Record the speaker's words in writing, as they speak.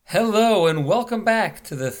Hello and welcome back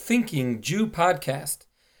to the Thinking Jew podcast.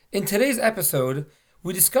 In today's episode,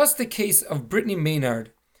 we discuss the case of Brittany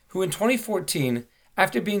Maynard, who in 2014,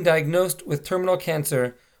 after being diagnosed with terminal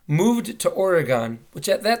cancer, moved to Oregon, which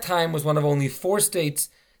at that time was one of only 4 states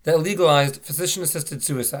that legalized physician-assisted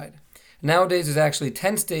suicide. Nowadays, there's actually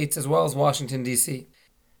 10 states as well as Washington, D.C.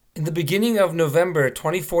 In the beginning of November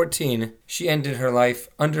 2014, she ended her life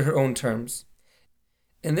under her own terms.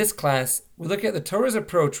 In this class, we look at the Torah's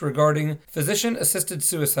approach regarding physician-assisted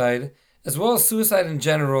suicide, as well as suicide in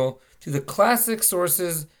general, to the classic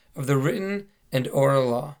sources of the written and oral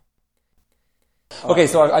law. Okay,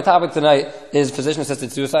 so our topic tonight is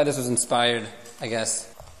physician-assisted suicide. This was inspired, I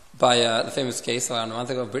guess, by the famous case a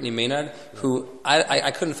month ago of Brittany Maynard, who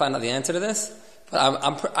I couldn't find out the answer to this, but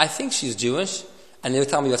I think she's Jewish, and they were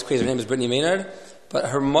telling me what's crazy. Her name is Brittany Maynard, but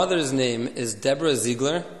her mother's name is Deborah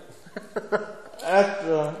Ziegler.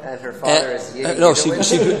 And her father is Yiddish. No, she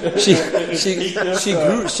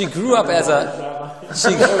grew up as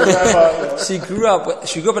she grew up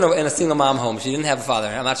in a single mom home. She didn't have a father.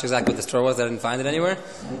 I'm not sure exactly what the story was. I didn't find it anywhere.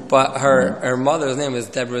 But her mother's name is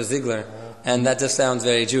Deborah Ziegler, and that just sounds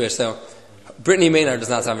very Jewish. So Brittany Maynard does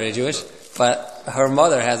not sound very Jewish, but her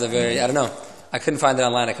mother has a very, I don't know. I couldn't find it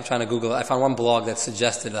online. I kept trying to Google it. I found one blog that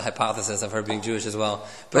suggested a hypothesis of her being Jewish as well,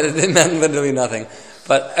 but it meant literally nothing.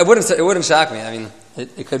 But it wouldn't shock me. I mean,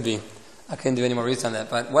 it could be. I couldn't do any more research on that.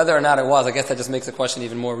 But whether or not it was, I guess that just makes the question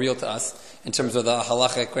even more real to us in terms of the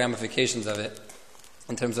halachic ramifications of it.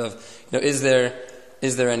 In terms of, is there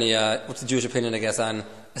any, what's the Jewish opinion, I guess, on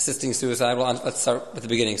assisting suicide? Well, let's start with the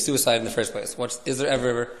beginning. Suicide in the first place. Is there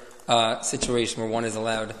ever a situation where one is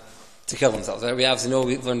allowed to kill themselves? Right? We obviously know,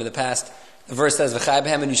 we've learned in the past, the verse says, "V'chai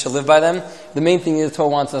b'hem," and you shall live by them. The main thing is the Torah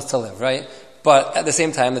wants us to live, right? But at the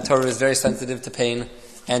same time, the Torah is very sensitive to pain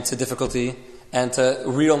and to difficulty and to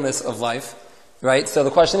realness of life, right? So the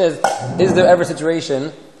question is there ever a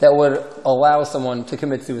situation that would allow someone to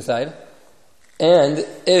commit suicide? And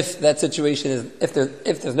if that situation is, if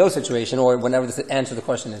there's no situation, or whenever the answer to the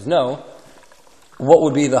question is no, what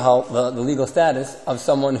would be the legal status of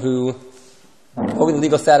someone who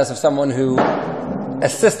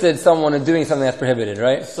assisted someone in doing something that's prohibited,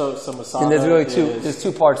 right? So Masada, and there's really there's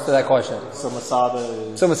two parts to that question. So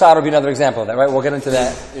Masada would be another example of that, right? We'll get into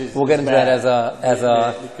that. We'll get into that as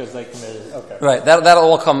a because they committed. Okay. Right. That'll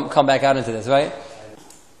all come back out into this, right?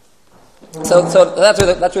 So that's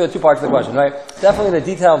really the two parts of the question, right? Definitely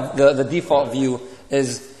the default view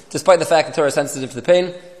is, despite the fact that Torah is sensitive to the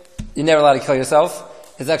pain, you're never allowed to kill yourself.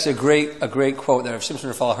 It's actually a great quote that Rav Shimshon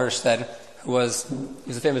Raphael Hirsch said, who was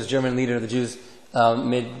a famous German leader of the Jews.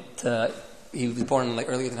 He was born in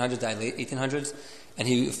early 1800s, died late 1800s, and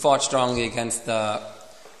he fought strongly against the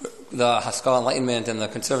Haskalah Enlightenment and the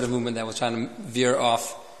conservative movement that was trying to veer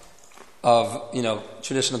off of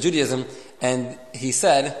traditional Judaism. And he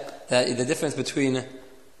said that the difference between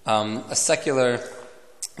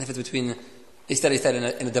he said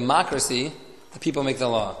in a democracy, the people make the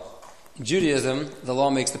law. In Judaism, the law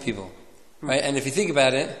makes the people, right? And if you think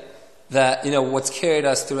about it, that what's carried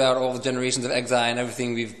us throughout all the generations of exile and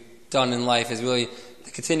everything we've done in life is really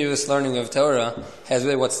the continuous learning of Torah has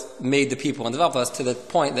really what's made the people and developed us to the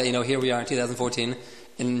point that here we are in 2014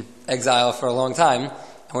 in exile for a long time,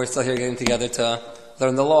 and we're still here getting together to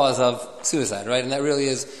learn the laws of suicide, right? And that really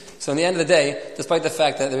is, so in the end of the day, despite the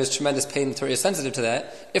fact that there is tremendous pain, the Torah is sensitive to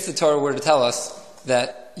that. If the Torah were to tell us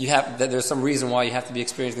that that there's some reason why you have to be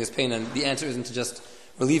experiencing this pain, and the answer isn't to just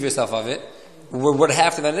relieve yourself of it, we would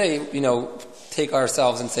have to, that day, take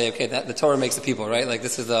ourselves and say, okay, that the Torah makes the people, right? Like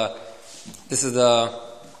this is the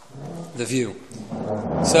view.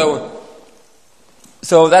 So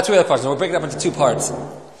that's really the question. We'll break it up into 2 parts.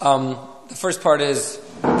 The first part is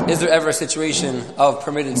there ever a situation of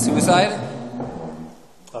permitted suicide?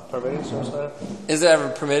 Of permitted suicide? Is there ever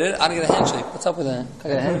permitted? I didn't get a handshake. What's up with that?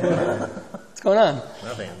 Can I get a handshake? What's going on?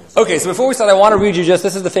 Nothing. Okay, so before we start, I want to read you this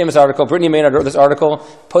is the famous article. Brittany Maynard wrote this article,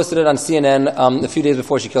 posted it on CNN a few days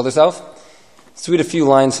before she killed herself. Let's read a few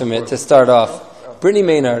lines from it to start off. Brittany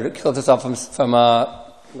Maynard killed herself from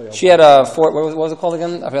she had what was it called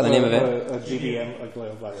again? I forgot the name of it. A GBM, a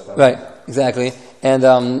glioblastoma. Right, exactly. And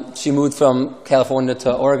she moved from California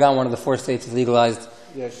to Oregon, one of the 4 states that legalized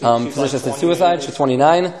physician-assisted suicide. She's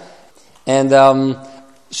 29. And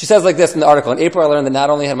she says like this in the article: in April, I learned that not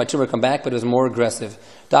only had my tumor come back, but it was more aggressive.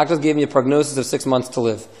 Doctors gave me a prognosis of 6 months to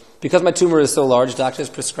live. Because my tumor is so large, doctors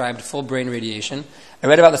prescribed full brain radiation. I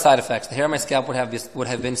read about the side effects. The hair on my scalp would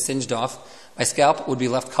have been singed off. My scalp would be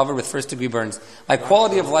left covered with first-degree burns. My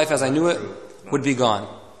quality of life as I knew it would be gone.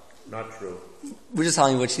 Not true. We're just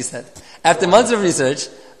telling you what she said. After months of research,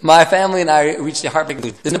 my family and I reached a heartbreaking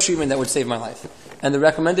conclusion. There's no treatment that would save my life. and the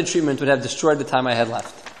recommended treatment would have destroyed the time I had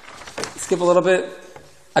left. Skip a little bit.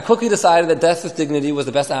 I quickly decided that death with dignity was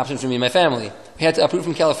the best option for me and my family. We had to uproot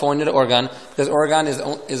from California to Oregon, because Oregon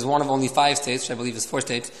is one of only 5 states, which I believe is 4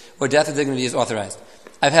 states, where death with dignity is authorized.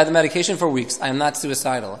 I've had the medication for weeks. I am not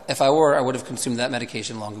suicidal. If I were, I would have consumed that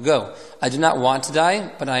medication long ago. I do not want to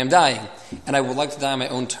die, but I am dying, and I would like to die on my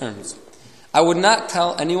own terms. I would not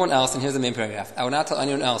tell anyone else, and here's the main paragraph, I would not tell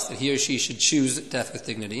anyone else that he or she should choose death with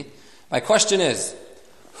dignity. My question is,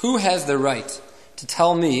 who has the right to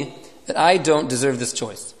tell me that I don't deserve this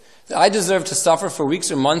choice? That I deserve to suffer for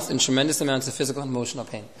weeks or months in tremendous amounts of physical and emotional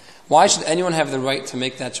pain? Why should anyone have the right to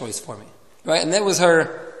make that choice for me? Right? And this was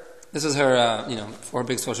her for her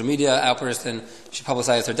big social media outburst, and she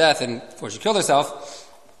publicized her death and before she killed herself.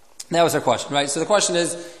 That was her question, right? So the question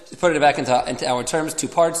is, to put it back into our terms, 2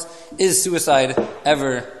 parts. Is suicide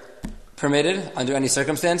ever permitted under any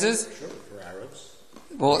circumstances? Sure, for Arabs.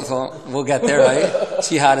 We'll get there, right?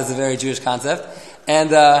 Jihad is a very Jewish concept.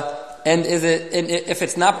 And is it, and if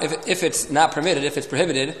it's not permitted, if it's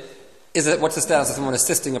prohibited, what's the status of someone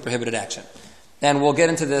assisting a prohibited action? And we'll get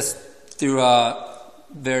into this through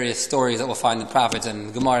various stories that we'll find in the prophets and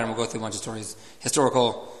the Gemara, and we'll go through a bunch of stories,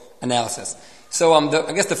 historical analysis. So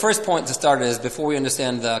I guess the first point to start is, before we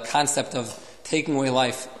understand the concept of taking away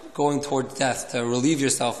life, going towards death to relieve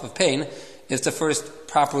yourself of pain, is to first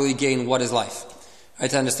properly gain what is life. Right?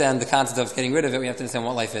 To understand the concept of getting rid of it, we have to understand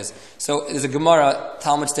what life is. So there's a Gemara,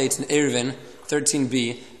 Talmud states in Eruvin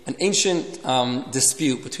 13b, an ancient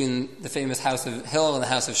dispute between the famous house of Hillel and the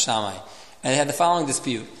house of Shammai. And they had the following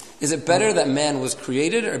dispute. Is it better that man was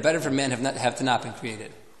created, or better for man have to not been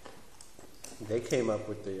created? They came up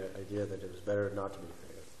with the idea that it was better not to be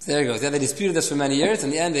created. So there it goes. Yeah, they disputed this for many years.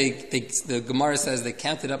 In the end, the Gemara says they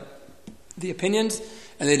counted up the opinions,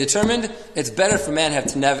 and they determined it's better for man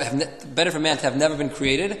to have never been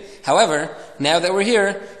created. However, now that we're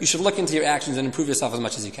here, you should look into your actions and improve yourself as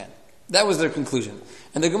much as you can. That was their conclusion.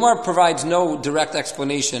 And the Gemara provides no direct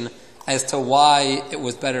explanation as to why it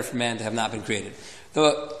was better for man to have not been created.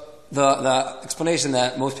 The explanation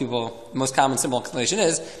that most common simple explanation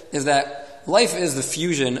is that life is the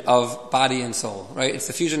fusion of body and soul, right? It's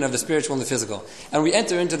the fusion of the spiritual and the physical. And we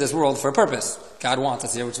enter into this world for a purpose. God wants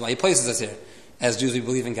us here, which is why He places us here. As Jews, we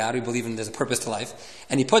believe in God. We believe there's a purpose to life.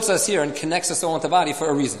 And He puts us here and connects the soul and the body for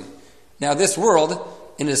a reason. Now, this world,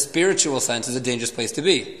 in a spiritual sense, is a dangerous place to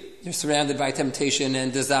be. You're surrounded by temptation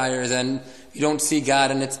and desires, and you don't see God,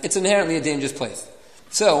 and it's inherently a dangerous place.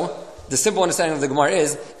 So, the simple understanding of the Gemara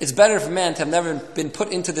is, it's better for man to have never been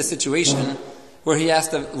put into this situation where he has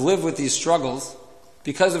to live with these struggles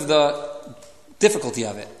because of the difficulty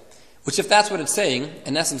of it. Which, if that's what it's saying,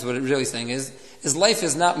 in essence what it's really saying is life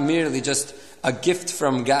is not merely just a gift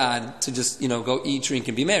from God to just, go eat, drink,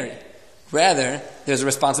 and be merry. Rather, there's a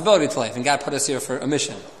responsibility to life, and God put us here for a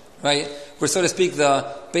mission, right? We're, so to speak,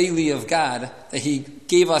 the Bailey of God, that He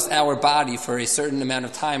gave us our body for a certain amount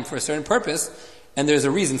of time, for a certain purpose, and there's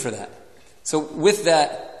a reason for that. So with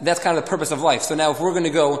that, that's kind of the purpose of life. So now if we're going to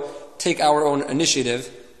go take our own initiative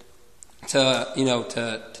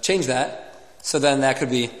to change that, so then that could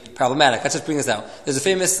be problematic. Let's just bring this out. There's a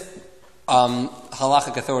famous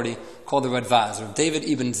halachic authority called the Radvaz, or David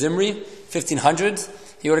Ibn Zimri, 1500s.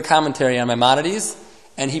 He wrote a commentary on Maimonides,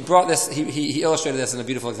 and he brought this. He illustrated this in a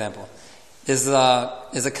beautiful example. There's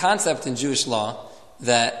a concept in Jewish law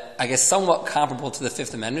that I guess somewhat comparable to the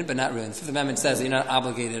Fifth Amendment, but not really. The Fifth Amendment says that you're not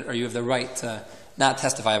obligated, or you have the right to not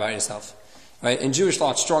testify about yourself. Right? In Jewish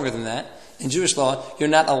law, it's stronger than that. In Jewish law, you're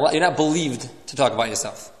not believed to talk about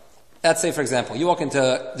yourself. Let's say, for example, you walk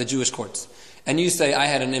into the Jewish courts and you say, "I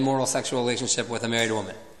had an immoral sexual relationship with a married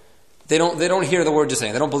woman." They don't hear the word you're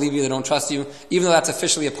saying. They don't believe you. They don't trust you, even though that's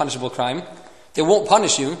officially a punishable crime. They won't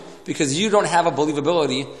punish you because you don't have a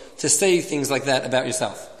believability to say things like that about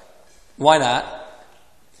yourself. Why not?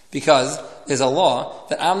 Because there's a law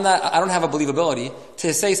that I don't have a believability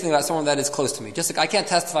to say something about someone that is close to me. Just like I can't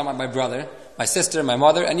testify about my brother, my sister, my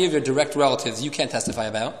mother, any of your direct relatives you can't testify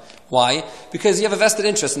about. Why? Because you have a vested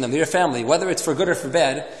interest in them. They're your family. Whether it's for good or for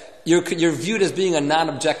bad, you're viewed as being a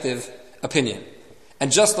non-objective opinion.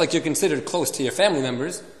 And just like you're considered close to your family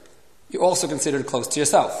members, you're also considered close to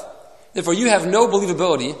yourself. Therefore, you have no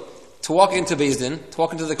believability to walk into Beis Din, to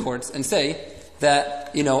walk into the courts and say that,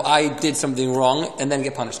 I did something wrong and then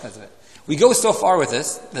get punished because of it. We go so far with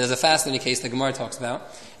this, there's a fascinating case that Gemara talks about,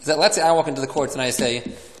 is that let's say I walk into the courts and I say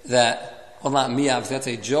that, well, not me, obviously, let's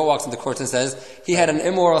say Joe walks into the courts and says he had an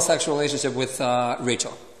immoral sexual relationship with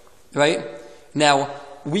Rachel. Right? Now,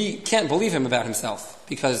 we can't believe him about himself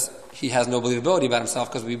because he has no believability about himself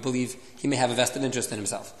because we believe he may have a vested interest in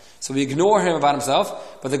himself. So we ignore him about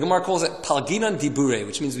himself, but the Gemara calls it palginan dibure,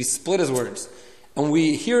 which means we split his words. and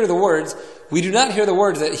we hear the words, we do not hear the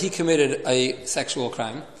words that he committed a sexual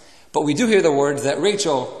crime, but we do hear the words that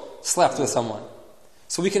Rachel slept with someone.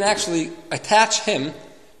 So we can actually attach him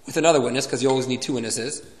with another witness, because you always need two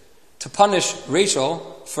witnesses, to punish Rachel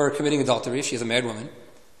for committing adultery. She is a married woman.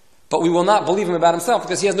 But we will not believe him about himself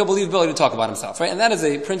because he has no believability to talk about himself, right? And that is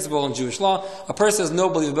a principle in Jewish law. A person has no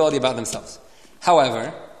believability about themselves.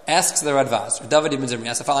 However, asks the Radvaz, or David ibn Zimri,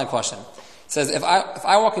 asks the following question. It says, if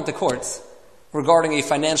I walk into courts regarding a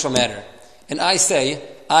financial matter, and I say,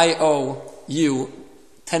 I owe you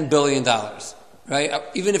 $10 billion, right?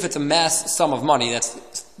 Even if it's a mass sum of money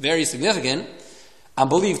that's very significant, I'm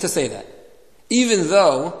believed to say that. Even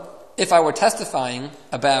though, if I were testifying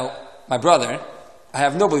about my brother, I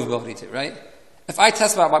have no believability to, right? If I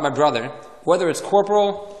testify about my brother, whether it's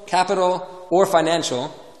corporal, capital, or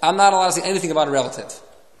financial, I'm not allowed to say anything about a relative.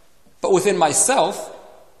 But within myself,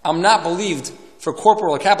 I'm not believed for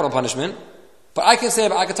corporal or capital punishment, but I can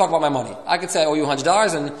talk about my money. I could say, I owe you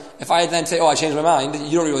 $100, and if I then say, I changed my mind,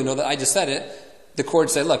 you don't really know that I just said it, the court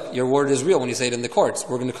say, look, your word is real when you say it in the courts.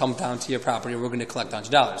 We're going to come down to your property, we're going to collect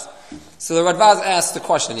 $100. So the Radvaz asks the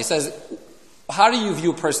question, he says, how do you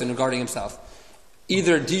view a person regarding himself?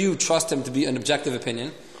 Either do you trust him to be an objective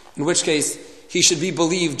opinion, in which case he should be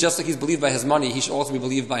believed just like he's believed by his money, he should also be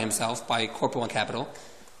believed by himself, by corporal and capital.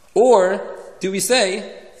 Or do we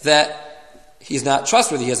say that he's not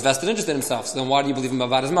trustworthy, he has vested interest in himself, so then why do you believe him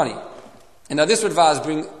about his money? And now this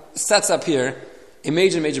Radvaz sets up here a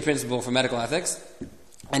major principle for medical ethics,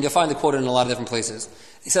 and you'll find it quoted in a lot of different places.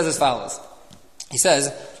 He says as follows. He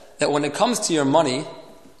says that when it comes to your money,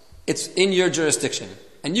 it's in your jurisdiction.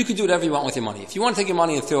 And you can do whatever you want with your money. If you want to take your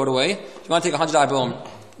money and throw it away, if you want to take a $100 bill and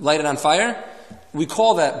light it on fire, we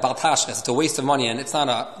call that baltashkas. It's a waste of money, and it's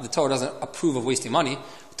not the Torah doesn't approve of wasting money.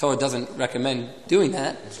 The Torah doesn't recommend doing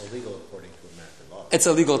that. It's illegal according to American law. It's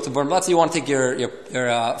illegal to burn. Let's say you want to take your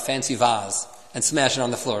fancy vase and smash it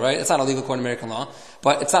on the floor, right? It's not illegal according to American law,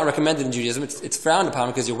 but it's not recommended in Judaism. It's frowned upon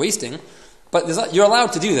because you're wasting. But you're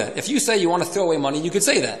allowed to do that. If you say you want to throw away money, you could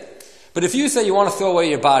say that. But if you say you want to throw away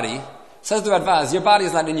your body, says the Radvaz, your body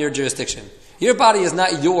is not in your jurisdiction. Your body is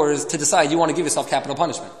not yours to decide you want to give yourself capital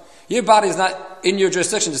punishment. Your body is not in your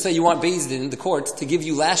jurisdiction to say you want Beis Din, the courts, to give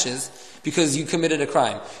you lashes because you committed a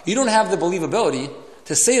crime. You don't have the believability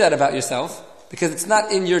to say that about yourself because it's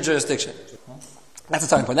not in your jurisdiction. That's the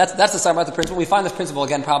starting point. That's the starting point of the principle. We find this principle,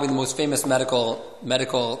 again, probably the most famous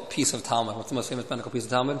medical piece of Talmud. What's the most famous medical piece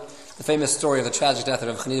of Talmud? The famous story of the tragic death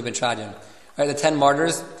of Chanina ben Chadian. Right, the 10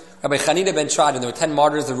 martyrs. Rabbi Chanina ben Chadian, there were 10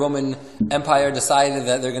 martyrs. The Roman Empire decided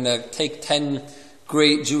that they're going to take 10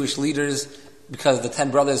 great Jewish leaders because the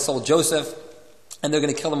 10 brothers sold Joseph, and they're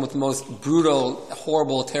going to kill them with the most brutal,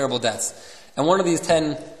 horrible, terrible deaths. And one of these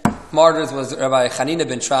 10 martyrs was Rabbi Chanina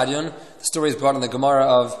ben Chadian. The story is brought in the Gemara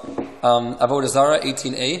of Avodah Zarah,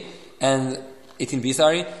 18a, and 18b,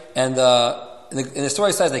 sorry. And in the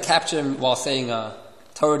story says they captured him while saying a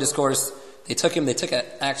Torah discourse. They took an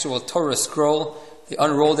actual Torah scroll, they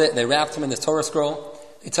unrolled it, they wrapped him in this Torah scroll.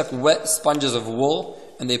 They took wet sponges of wool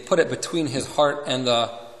and they put it between his heart and the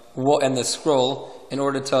wool and the scroll in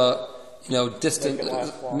order to,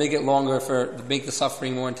 make it longer make the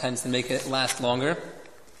suffering more intense and make it last longer.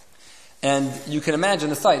 And you can imagine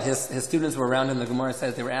the sight. His students were around him. The Gemara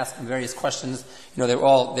says they were asking various questions. They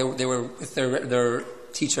were with their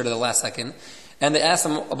teacher to the last second. And they asked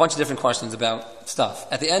him a bunch of different questions about stuff.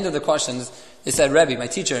 At the end of the questions, they said, Rebbe, my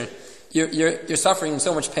teacher, you're suffering in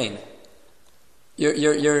so much pain.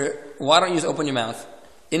 Why don't you just open your mouth,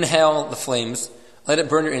 inhale the flames, let it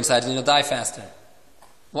burn your insides, and you'll die faster.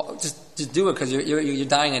 Well, just do it because you're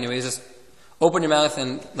dying anyways. Just open your mouth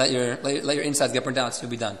and let your insides get burned out, so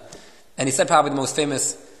you'll be done. And he said probably the most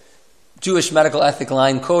famous Jewish medical ethic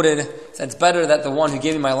line quoted, said, it's better that the one who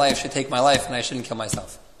gave me my life should take my life and I shouldn't kill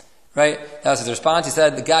myself. Right? That was his response. He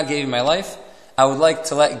said, God gave me my life. I would like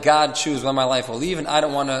to let God choose when my life will leave, and I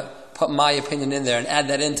don't want to put my opinion in there and add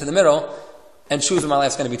that into the middle and choose when my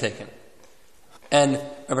life's going to be taken. And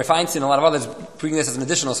Rabbi Feinstein and a lot of others bring this as an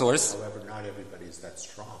additional source. However, not everybody is that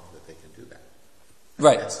strong that they can do that.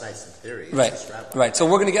 Right. That's nice in theory. Right. So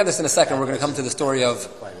we're going to get this in a second. We're going to come to the story of...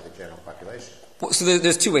 apply to the general population. So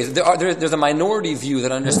there's two ways. There's a minority view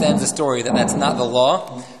that understands the story that that's not the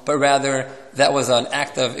law, but rather that was an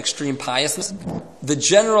act of extreme piousness. The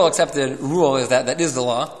general accepted rule is that is the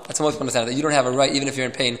law. That's the most people understand, that you don't have a right, even if you're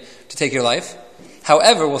in pain, to take your life.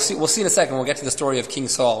 However, we'll see in a second. We'll get to the story of King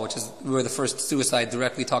Saul, which is where the first suicide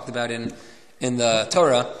directly talked about in the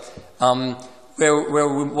Torah, where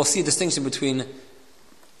we'll see a distinction between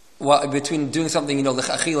between doing something,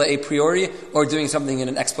 l'chachila a priori, or doing something in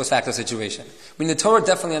an ex post facto situation. I mean, the Torah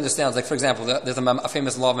definitely understands, like for example, there's a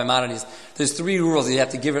famous law of Maimonides. There's 3 rules that you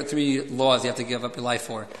have to give it, 3 laws you have to give up your life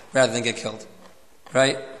for, rather than get killed.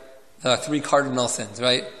 Right? 3 cardinal sins,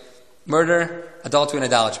 right? Murder, adultery, and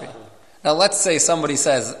idolatry. Now let's say somebody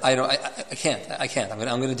says, I can't.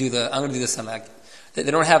 I'm going to do this sin. They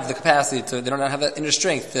don't have the capacity they don't have that inner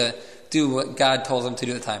strength to do what God told them to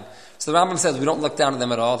do at the time. So the Rambam says we don't look down on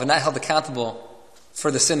them at all. They're not held accountable for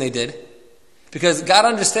the sin they did, because God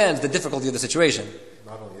understands the difficulty of the situation.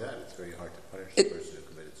 Not only that, it's very hard to punish the person who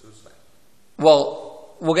committed suicide.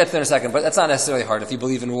 Well, we'll get to that in a second, but that's not necessarily hard if you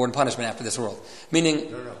believe in reward and punishment after this world.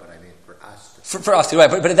 Meaning, No, but I mean for us. for us too, right?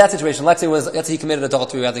 But in that situation, let's say he committed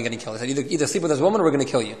adultery rather than getting killed. He said either sleep with this woman or we're going to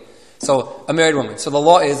kill you. So a married woman. So the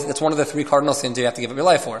law is that's one of the 3 cardinal sins you have to give up your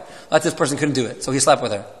life for. Let's say this person couldn't do it, so he slept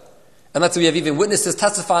with her. And let's say we have even witnesses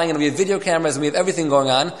testifying, and we have video cameras, and we have everything going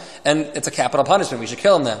on, and it's a capital punishment. We should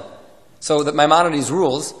kill him now. So that Maimonides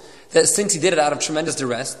rules that since he did it out of tremendous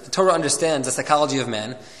duress, the Torah understands the psychology of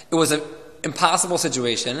man. It was an impossible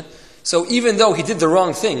situation. So even though he did the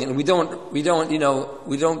wrong thing, and we don't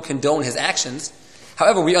condone his actions,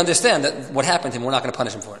 however, we understand that what happened to him, we're not going to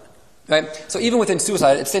punish him for it. Right? So even within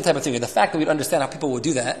suicide, it's the same type of thing. The fact that we'd understand how people would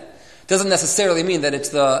do that doesn't necessarily mean that it's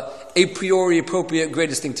the a priori appropriate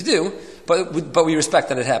greatest thing to do, but we respect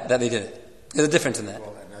that they did it. There's a difference in that.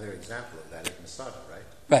 Well, another example of that is Masada, right?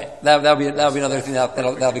 Right. That'll be another thing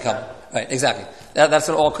that'll become. Right. Exactly. That's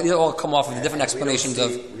what all come off of the different explanations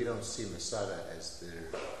We don't see Masada as they're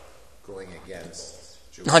going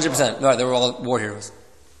against Jewish 100%. Right. They were all war heroes.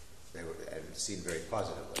 They were seen very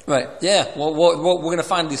positively. Right. Yeah. Well, we're going to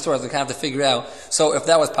find these stories. We kind of have to figure out. So if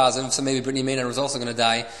that was positive, so maybe Brittany Maynard was also going to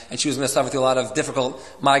die, and she was going to suffer through a lot of difficult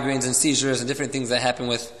migraines and seizures and different things that happen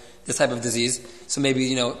with this type of disease. So maybe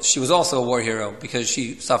she was also a war hero because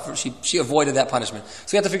she suffered. She avoided that punishment. So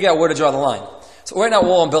we have to figure out where to draw the line. So right now,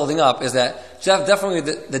 what I'm building up is that definitely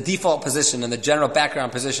the default position and the general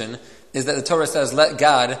background position is that the Torah says, "Let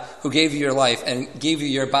God, who gave you your life and gave you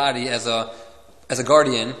your body as a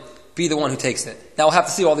guardian, be the one who takes it." Now we'll have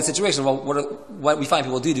to see all these situations. Well, what we find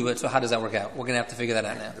people do it. So how does that work out? We're going to have to figure that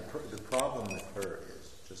out now. The problem with her is,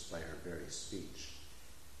 just by her very speech,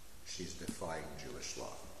 she's defying Jewish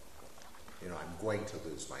law. I'm going to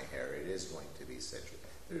lose my hair. It is going to be sensual.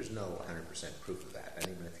 There's no 100% proof of that. And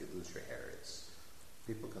even if you lose your hair,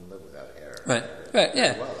 people can live without hair. Right.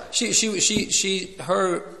 Yeah. Well, she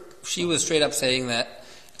was straight up saying that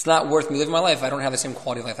it's not worth me living my life. I don't have the same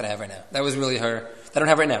quality of life that I have right now. That was really her. I don't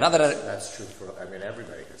have right now. Not that that's true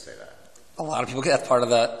everybody can say that. A lot of people. That's part of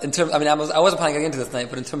the. I wasn't planning on getting into this tonight,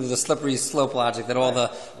 but in terms of the slippery slope logic that all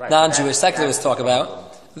the non-Jewish secularists talk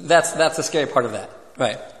about, that's the scary part of that.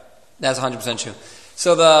 Right. That's 100% true.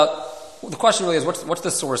 So the question really is, what's the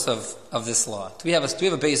source of this law? Do we have a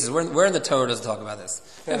basis? Where in the Torah does it talk about this?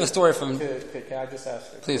 We have a story from. Can I just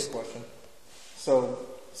ask a Please. quick question? So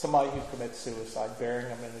somebody who commits suicide, burying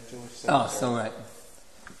them in a Jewish Oh, cemetery. so right.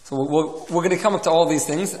 So we're going to come up to all these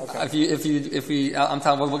things. Okay. If we, I'm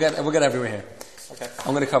telling we'll get everywhere here. Okay.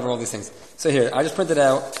 I'm going to cover all these things. So here, I just printed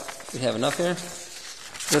out. We have enough here.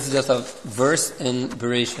 This is just a verse in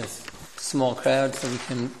Bereshith. Small crowd, so we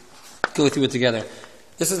can go through it together.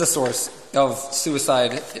 This is the source of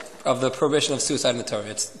suicide, of the prohibition of suicide in the Torah.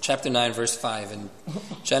 It's chapter 9, verse 5 in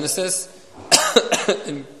Genesis.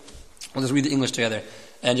 And we'll just read the English together.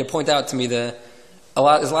 And you'll point out to me there's a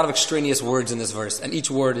lot of extraneous words in this verse, and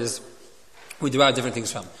each word we derive different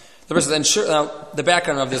things from. The verse is, now, the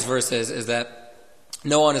background of this verse is that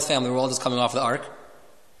Noah and his family were all just coming off the ark,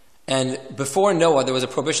 and before Noah there was a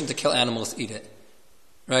prohibition to kill animals to eat it.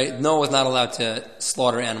 Right? Noah was not allowed to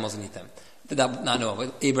slaughter animals and eat them. Not Noah,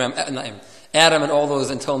 but Adam and all those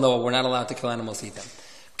until Noah were not allowed to kill animals to eat them.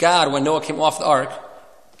 God, when Noah came off the ark,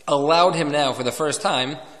 allowed him now for the first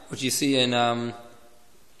time, which you see in where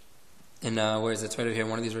is it? It's right over here,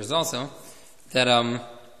 one of these verses also, that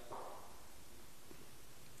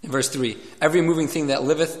in verse 3, every moving thing that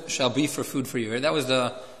liveth shall be for food for you. Right? That was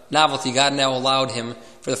the novelty. God now allowed him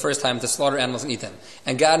for the first time to slaughter animals and eat them.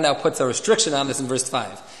 And God now puts a restriction on this in verse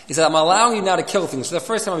 5. He said, I'm allowing you now to kill things. For the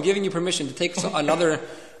first time, I'm giving you permission to take another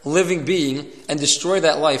living being and destroy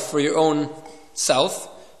that life for your own self.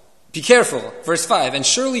 Be careful. Verse 5, and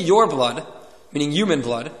surely your blood, meaning human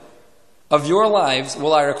blood, of your lives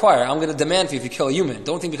will I require. I'm going to demand for you if you kill a human.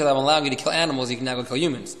 Don't think because I'm allowing you to kill animals, you can now go kill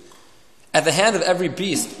humans. At the hand of every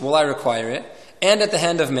beast will I require it, and at the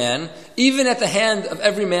hand of man, even at the hand of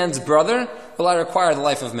every man's brother will I require the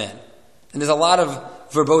life of man. And there's a lot of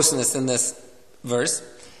verboseness in this verse.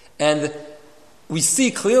 And we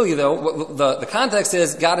see clearly, though, the context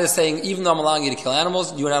is God is saying, even though I'm allowing you to kill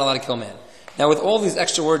animals, you are not allowed to kill man. Now, with all these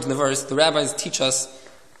extra words in the verse, the rabbis teach us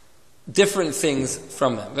different things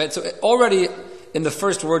from them. Right? So already in the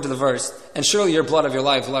first words of the verse, and surely your blood of your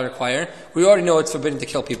lives will I require, we already know it's forbidden to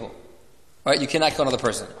kill people. Right? You cannot kill another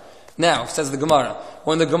person. Now, says the Gemara,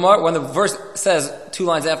 when the verse says 2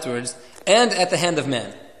 lines afterwards, and at the hand of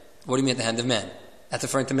man. What do you mean at the hand of man? That's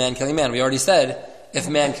referring to man killing man. We already said, if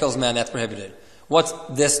man kills man, that's prohibited. What's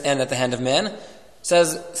this and at the hand of man?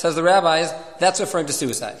 Says the rabbis, that's referring to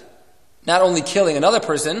suicide. Not only killing another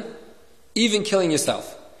person, even killing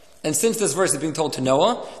yourself. And since this verse is being told to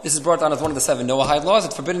Noah, this is brought down as one of the 7 Noahide laws.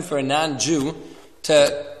 It's forbidden for a non-Jew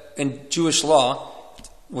in Jewish law,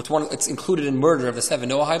 it's included in murder of the 7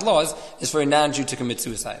 Noahide laws, is for a non-Jew to commit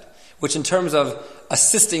suicide. Which in terms of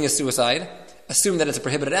assisting a suicide, assume that it's a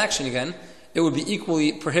prohibited action again, it would be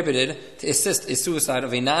equally prohibited to assist a suicide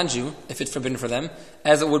of a non-Jew, if it's forbidden for them,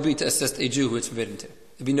 as it would be to assist a Jew who it's forbidden to.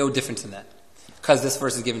 There'd be no difference in that. Because this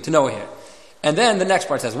verse is given to Noah here. And then the next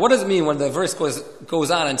part says, what does it mean when the verse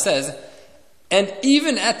goes on and says, and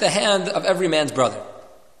even at the hand of every man's brother?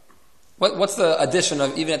 What's the addition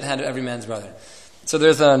of even at the hand of every man's brother? So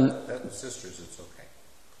there's sisters, it's okay.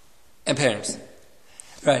 And parents.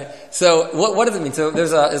 Right. So what does it mean? So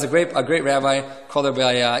there's a great rabbi called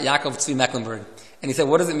Rabbi Yaakov Tzvi Mecklenburg, and he said,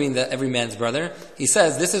 what does it mean that every man's brother? He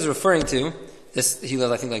says this is referring to this. He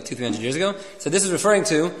lived, I think, like 200-300 years ago. So this is referring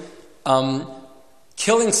to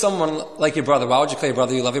killing someone like your brother. Why would you kill your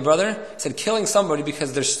brother? You love your brother. He said killing somebody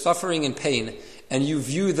because they're suffering in pain, and you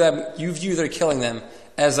view their killing them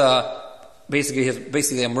as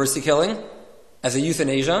basically a mercy killing, as a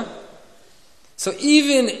euthanasia. So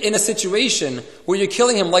even in a situation where you're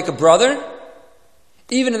killing him like a brother,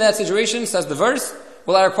 even in that situation, says the verse,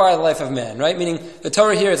 will I require the life of man, right? Meaning the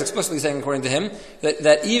Torah here is explicitly saying, according to him,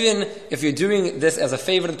 that even if you're doing this as a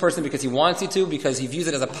favor to the person because he wants you to, because he views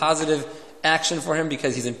it as a positive action for him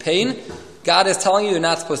because he's in pain, God is telling you you're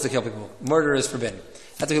not supposed to kill people. Murder is forbidden.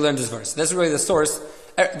 That's what he learned this verse. This is really the source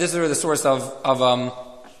of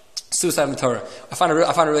suicide in the Torah. I find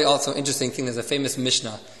a really also interesting thing. There's a famous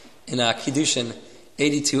Mishnah in Kiddushin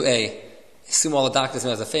 82a. Assume all the doctors know.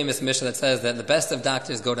 There's a famous Mishnah that says that the best of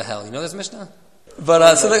doctors go to hell. You know this Mishnah?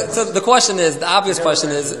 But so the question is, the obvious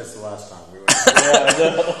question is, The last time we were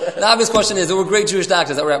the obvious question is, there were great Jewish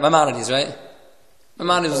doctors that were at Maimonides, right?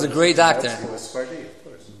 Maimonides was a great doctor. He was Sfardi, of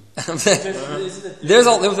course.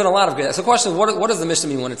 There's been a lot of great. So the question is, what does the Mishnah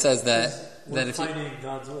mean when it says that if you, finding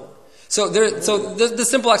God's will. So the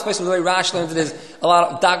simple explanation, the way Rashi learns it, is a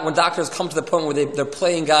lot of when doctors come to the point where they're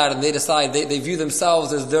playing God and they decide they view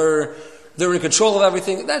themselves as they're in control of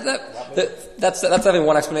everything. That's having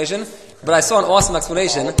one explanation. But I saw an awesome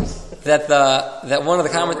explanation that one of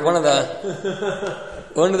the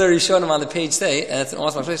Rishonim on the page say, and it's an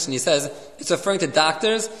awesome explanation. He says it's referring to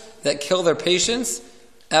doctors that kill their patients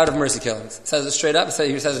out of mercy killings. He says it straight up.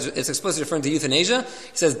 He says it's explicitly referring to euthanasia.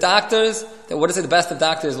 He says doctors, what is it, the best of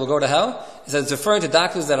doctors will go to hell? He says it's referring to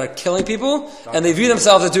doctors that are killing people, and they view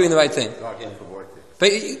themselves as doing the right thing.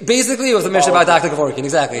 Basically, it was a mission about Dr. Kevorkian,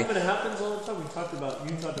 exactly. But it happens all the time. You talked about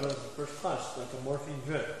it in the first class, like a morphine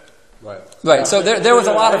drip. Right. So there was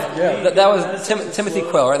a lot of that was Timothy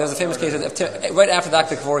Quill, right? There was a famous case of right after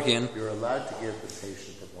Dr. Kevorkian. You're allowed to give the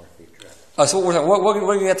patient a morphine drip. So we're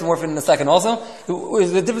going to get to morphine in a second. Also,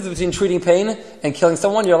 the difference between treating pain and killing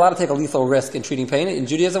someone. You're allowed to take a lethal risk in treating pain. In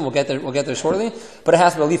Judaism, we'll get there shortly. But it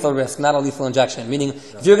has to be a lethal risk, not a lethal injection. Meaning,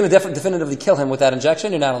 if you're going to definitively kill him with that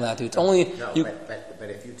injection, you're not allowed to. It's only But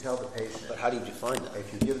if you tell the patient, But how do you define that?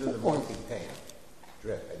 if you give them the morphine pain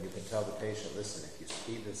drip, and you can tell the patient, listen, if you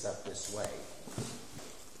speed this up this way.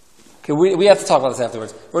 Okay, we have to talk about this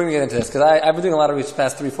afterwards. We're going to get into this because I've been doing a lot of research the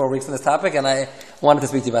past 3-4 weeks on this topic, and I wanted to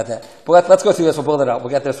speak to you about that. But let's go through this. We'll build it out. We'll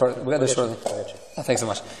get there shortly. Oh, thanks so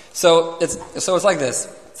much. So it's like this.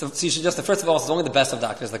 So you should first of all, it's only the best of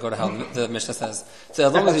doctors that go to hell. The Mishnah says. So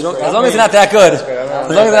as long as you're not that good, as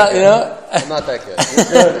long as that, I'm not that good.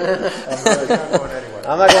 I'm not going anywhere.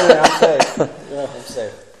 I'm not going there. I'm safe. Yeah, I'm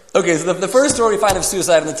safe. Okay, so the first story we find of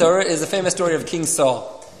suicide in the Torah is the famous story of King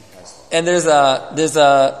Saul. And it's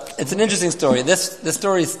an interesting story. This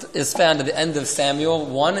story is found at the end of Samuel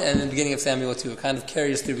 1 and in the beginning of Samuel 2. It kind of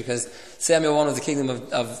carries through because Samuel 1 was the kingdom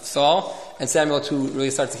of Saul, and Samuel 2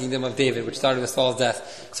 really starts the kingdom of David, which started with Saul's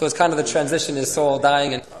death. So it's kind of the transition is Saul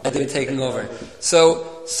dying and David taking over.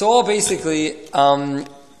 So Saul basically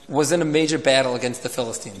was in a major battle against the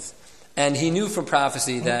Philistines. And he knew from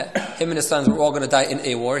prophecy that him and his sons were all going to die in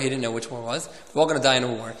a war. He didn't know which war it was. They were all going to die in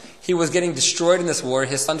a war. He was getting destroyed in this war.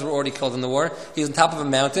 His sons were already killed in the war. He was on top of a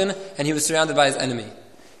mountain, and he was surrounded by his enemy.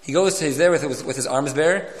 He's there with his arms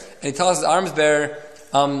bearer, and he tells his arms bearer,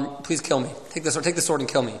 please kill me. Take the sword and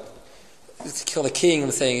kill me. Kill the king,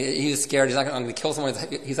 and saying he's scared, he's not going to kill someone.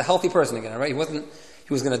 He's a healthy person again, all right? He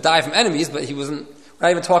was going to die from enemies, but he wasn't. We're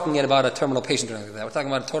not even talking yet about a terminal patient or anything like that. We're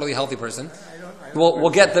talking about a totally healthy person. We'll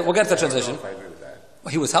get to the transition. I agree with that.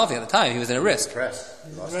 Well, he was healthy at the time. He was in a risk. Depressed.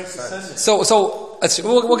 He lost his son. So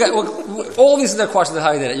we'll get all these are questions of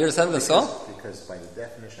how he did it. You're a descendant of Saul? Because by the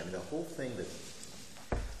definition, I mean, the whole thing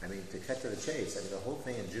to cut to the chase, I mean, the whole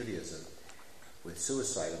thing in Judaism with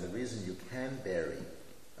suicide, and the reason you can bury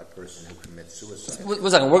a person who commits suicide. One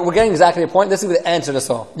second. We're getting exactly the point. This is the answer to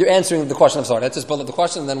Saul. You're answering the question of Saul. Let's just build up the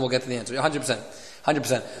question, and then we'll get to the answer. 100%.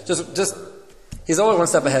 100%. Just, he's always one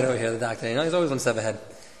step ahead over here, the doctor. You know, he's always one step ahead.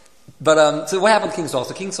 But, so what happened to King Saul?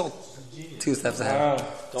 So King Saul, 2 steps ahead.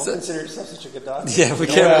 Don't consider yourself such a good doctor. Yeah, we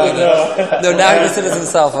can't really do that. No, now he considers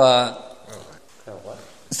himself,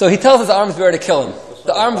 So he tells his arms bearer to kill him.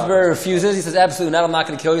 The arms bearer refuses. He says, absolutely not, I'm not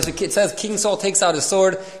going to kill you. So it says King Saul takes out his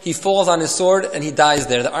sword, he falls on his sword, and he dies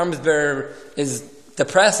there. The arms bearer is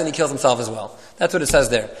depressed, and he kills himself as well. That's what it says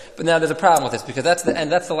there. But now there's a problem with this, because that's the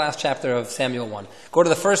end. That's the last chapter of Samuel 1. Go to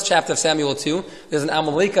the first chapter of Samuel 2. There's an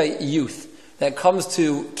Amalekite youth that comes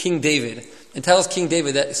to King David and tells King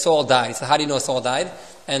David that Saul died. So how do you know Saul died?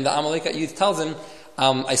 And the Amalekite youth tells him,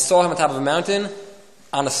 I saw him on top of a mountain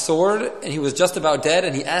on a sword, and he was just about dead,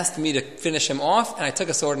 and he asked me to finish him off, and I took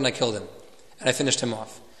a sword and I killed him. And I finished him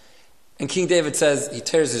off. And King David says, he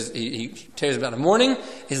tears about in mourning.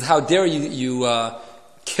 He says, how dare you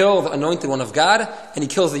kill the anointed one of God? And he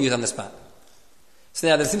kills the youth on the spot. So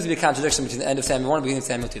now there seems to be a contradiction between the end of Samuel 1 and the beginning of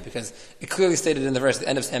Samuel 2, because it clearly stated in the verse, the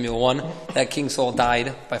end of Samuel 1, that King Saul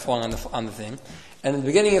died by falling on the thing. And in the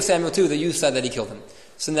beginning of Samuel 2, the youth said that he killed him.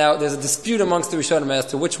 So now there's a dispute amongst the Rishonim as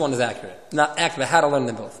to which one is accurate. Not accurate, how to learn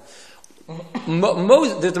them both.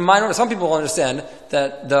 There's a minority. Some people understand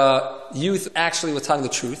that the youth actually was telling the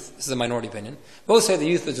truth. This is a minority opinion. Most say the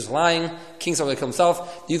youth was just lying. King Saul would kill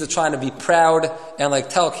himself. The youth was trying to be proud and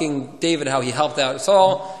tell King David how he helped out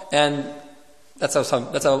Saul. And that's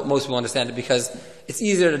how most people understand it, because it's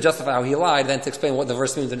easier to justify how he lied than to explain what the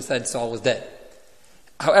verse means when it said Saul was dead.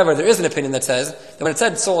 However, there is an opinion that says that when it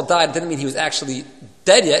said Saul died, it didn't mean he was actually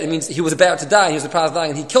dead yet. It means he was about to die. He was in the process of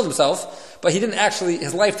dying, and he killed himself. But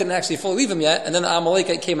his life didn't actually fully leave him yet. And then the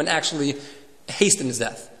Amalekite came and actually hastened his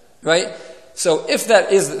death. Right? So if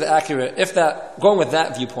that is accurate, going with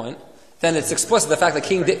that viewpoint, then it's explicit the fact that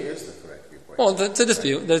King David is the correct viewpoint. Well, it's a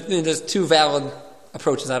dispute. There's two valid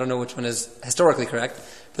approaches. I don't know which one is historically correct.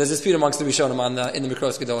 But there's a dispute amongst the Rishonim in the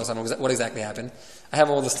Mikros Gedolos on what exactly happened. I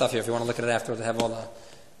have all the stuff here. If you want to look at it afterwards, I have all the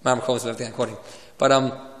Mamre and everything I'm quoting. But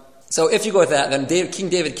so if you go with that, then King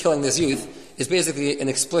David killing this youth is basically an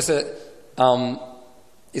explicitly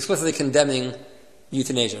condemning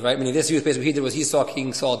euthanasia, right? Meaning this youth, basically what he did was he saw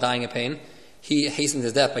King Saul dying of pain. He hastened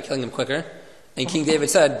his death by killing him quicker. And King David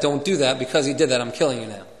said, don't do that, because he did that, I'm killing you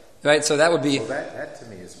now. Right? So that would be... Well, that to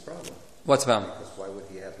me is a problem. What's the problem? Because why would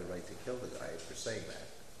he have the right to kill the guy for saying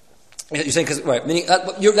that? You're saying because right, meaning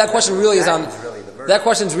that question really is on that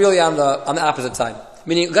question's really on the opposite side.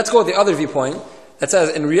 Meaning, let's go with the other viewpoint that says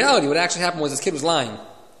in reality what actually happened was this kid was lying,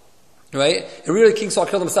 right? And really, King Saul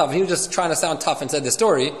killed himself, and he was just trying to sound tough and said this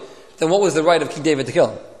story. Then what was the right of King David to kill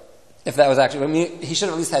him? If that was actually, he should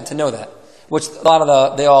have at least had to know that. Which a lot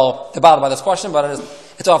of they're bothered by this question, but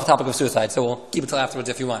it's off the topic of suicide, so we'll keep it till afterwards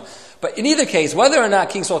if you want. But in either case, whether or not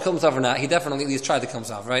King Saul killed himself or not, he definitely at least tried to kill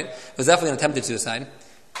himself, right? It was definitely an attempted suicide.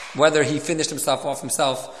 Whether he finished himself off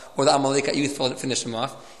himself or the Amalekite youth finished him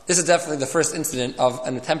off, this is definitely the first incident of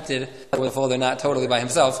an attempted, although not totally by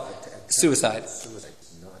himself, suicide. Suicide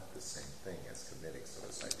is not the same thing as committing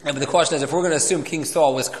suicide. Yeah, but the question is, if we're going to assume King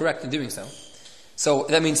Saul was correct in doing so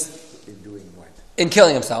that means In doing what? in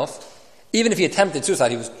killing himself. Even if he attempted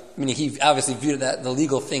suicide, he obviously viewed that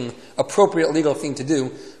the appropriate legal thing to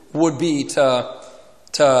do would be to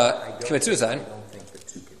commit suicide. I don't think the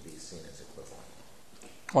two can be seen as equivalent.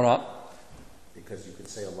 Why not? Because you could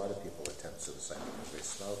say a lot of people attempt suicide because they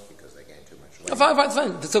smoke, because they gain too much weight.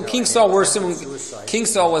 Fine. So King Saul, we're assuming King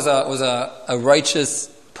Saul was a righteous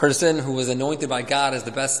person who was anointed by God as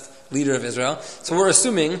the best leader of Israel. So we're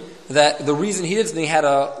assuming that the reason he did something had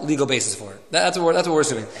a legal basis for it. That's what we're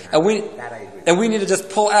assuming. And we need to just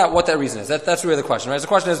pull out what that reason is. That's really the question, right? So the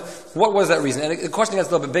question is, what was that reason? And the question gets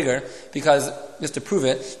a little bit bigger because, just to prove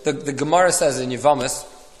it, the Gemara says in Yevamos,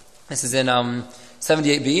 this is in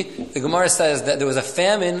 78b, the Gemara says that there was a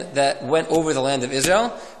famine that went over the land of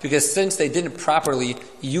Israel because since they didn't properly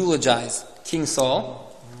eulogize King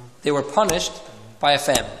Saul, they were punished by a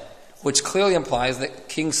famine, which clearly implies that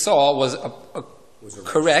King Saul was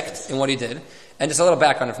correct in what he did, And just a little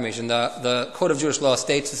background information. The Code of Jewish Law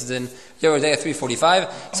states, this is in Yoreh De'ah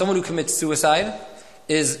 345, someone who commits suicide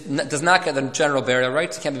does not get the general burial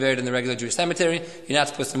rights. He can't be buried in the regular Jewish cemetery. You're not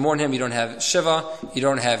supposed to mourn him. You don't have shiva. You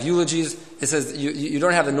don't have eulogies. It says you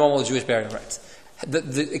don't have the normal Jewish burial rights.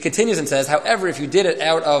 It continues and says, however, if you did it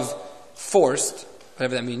out of forced,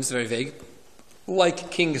 whatever that means, very vague, like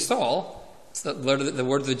King Saul, it's the word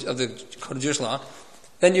of the Code of Jewish Law,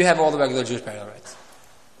 then you have all the regular Jewish burial rights.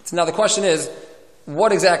 So now the question is,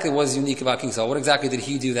 what exactly was unique about King Saul? What exactly did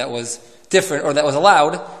he do that was different or that was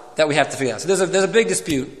allowed that we have to figure out? So there's a big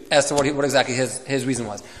dispute as to what exactly his reason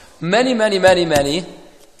was. Many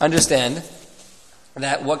understand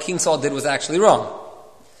that what King Saul did was actually wrong.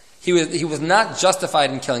 He was not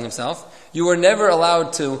justified in killing himself. You were never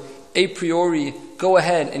allowed to a priori go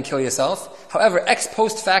ahead and kill yourself. However, ex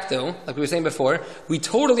post facto, like we were saying before, we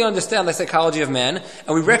totally understand the psychology of man,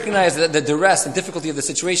 and we recognize that the duress and difficulty of the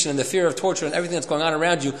situation and the fear of torture and everything that's going on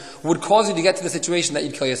around you would cause you to get to the situation that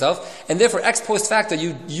you'd kill yourself. And therefore, ex post facto,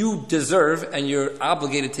 you deserve and you're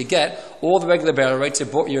obligated to get all the regular burial rights.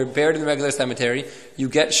 You're buried in the regular cemetery. You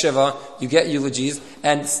get shiva. You get eulogies.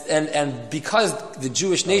 And because the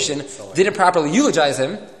Jewish nation didn't properly eulogize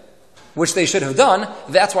him, which they should have done,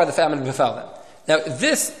 that's why the famine befell them. Now,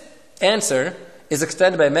 this answer is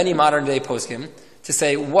extended by many modern-day poskim to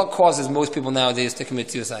say what causes most people nowadays to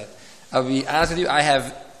commit suicide. I'll be honest with you,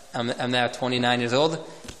 I'm now 29 years old.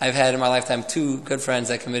 I've had in my lifetime 2 good friends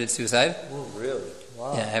that committed suicide. Oh, really?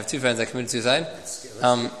 Wow. Yeah, I have 2 friends that committed suicide. Let's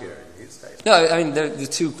these days. No, I mean, they're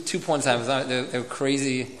 2 points in time. They're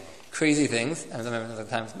crazy things. I remember the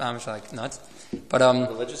times, I'm sure, like nuts. But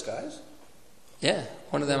Religious guys? yeah,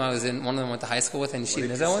 one of them went to high school with and Yeshiva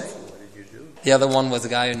Nizar with. What did you do? The other one was a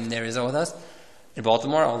guy in Arizona with us in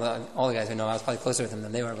Baltimore. All the guys who know, I was probably closer with him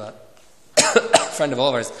than they were, but a friend of all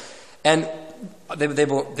of ours. And they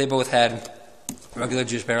both had regular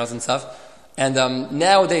Jewish burials and stuff. And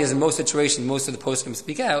nowadays, in most situations, most of the poskim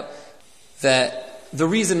speak out that the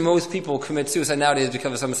reason most people commit suicide nowadays is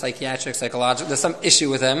because of some psychiatric, psychological, there's some issue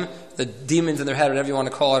with them, the demons in their head, whatever you want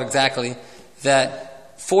to call it exactly,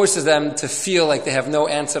 that forces them to feel like they have no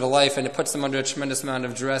answer to life, and it puts them under a tremendous amount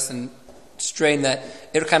of duress and strain that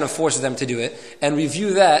it kind of forces them to do it. And we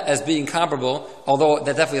view that as being comparable, although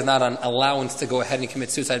that definitely is not an allowance to go ahead and commit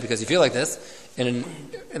suicide because you feel like this in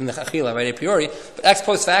the chachila, right, a priori. But ex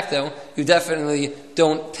post facto, you definitely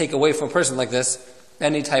don't take away from a person like this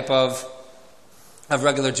any type of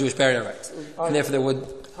regular Jewish burial rights. And therefore there would...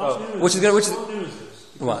 How new is this?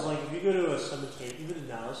 Because What? like if you go to a cemetery, even in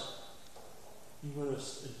Dallas, you go to a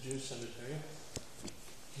Jewish cemetery,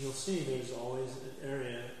 you'll see there's always an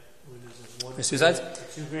area where there's this one. For suicides?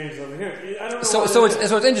 2 graves over here. I don't know. So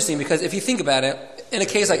it's interesting because if you think about it, in a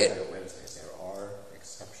case like it, Wednesdays, there are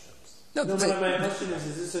exceptions. No, but my question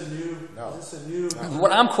is this a new? No. Is this a new?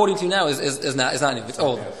 what I'm quoting to you now is not new. It's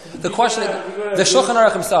old. The question, the Shulchan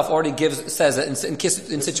Aruch himself already says that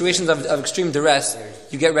in situations of extreme duress,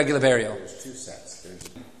 you get regular burial. There's 2 sets. There's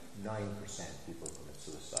 9% people who commit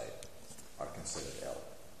suicide are considered ill.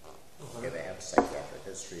 Okay, they have psychiatric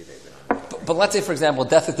history. They've been on. But let's say, for example,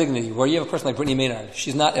 death with dignity, where you have a person like Brittany Maynard.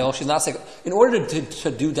 She's not ill. She's not sick. In order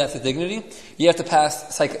to do death with dignity, you have to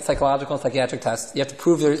pass psychological and psychiatric tests. You have to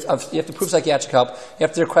prove psychiatric help. You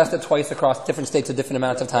have to request it twice across different states at different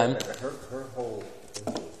amounts of time. Her whole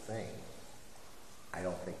thing, I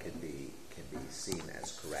don't think can be seen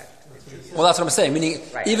as correct. Well, that's what I'm saying. Meaning,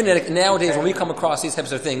 Right. even nowadays, when we come across these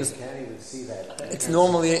types of things, You can't even see that. it's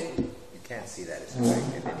normally. You can't see that as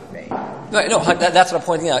correct in any way. No, that's what I'm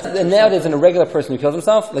pointing out. And nowadays, in a regular person who kills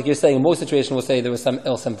himself, like you're saying, in most situations we'll say there was some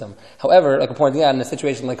ill symptom. However, like I'm pointing out, in a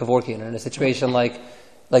situation like Kevorkian, or in a situation like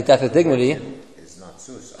death with dignity, It's not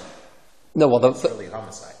suicide. no, well, It's really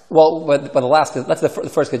homicide. but the last, that's the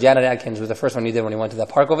first, because Janet Adkins was the first one he did when he went to that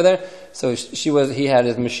park over there. So he had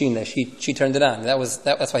his machine there. She turned it on.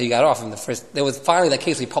 That's why he got off in the first. There was finally that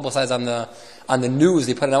case we publicized on the news.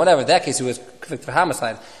 They put it on whatever. That case he was convicted of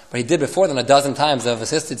homicide, but he did before then 12 times of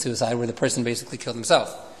assisted suicide where the person basically killed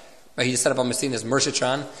himself. Right? He just set up a machine, this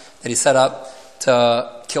Mershitron, that he set up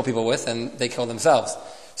to kill people with, and they killed themselves.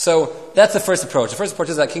 So that's the first approach. The first approach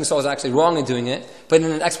is that King Saul is actually wrong in doing it, but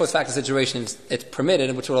in an ex post facto situation, it's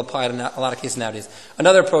permitted, which will apply to a lot of cases nowadays.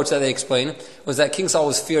 Another approach that they explain was that King Saul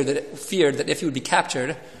was feared that if he would be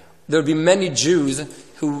captured, there would be many Jews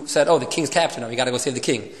who said, "Oh, the king's captured now. We got to go save the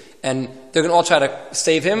king," and they're going to all try to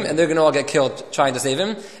save him, and they're going to all get killed trying to save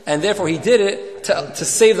him. And therefore, he did it to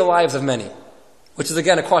save the lives of many. Which is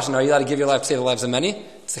again a question: are you allowed to give your life to save the lives of many?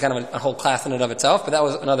 It's kind of a whole class in and of itself. But that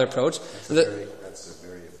was another approach. That's a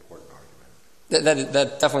very important argument.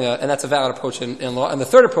 That definitely, and that's a valid approach in law. And the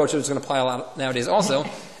third approach, which is going to apply a lot nowadays also,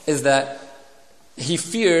 is that he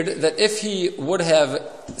feared that if he would have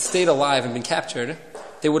stayed alive and been captured,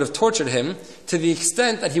 they would have tortured him to the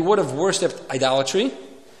extent that he would have worshipped idolatry,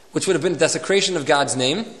 which would have been desecration of God's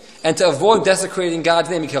name, and to avoid desecrating God's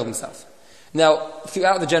name, he killed himself. Now,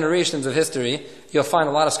 throughout the generations of history, you'll find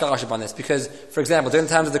a lot of scholarship on this, because, for example, during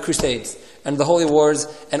the times of the Crusades, and the Holy Wars,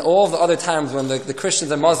 and all the other times when the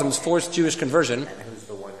Christians and Muslims forced Jewish conversion. And who's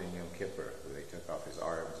the one in Yom Kippur who they took off his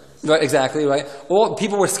arms and his... Right, exactly, right. All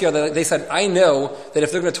people were scared. They said, I know that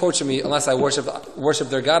if they're going to torture me unless I worship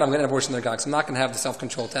their God, I'm going to end up worshiping their God, because I'm not going to have the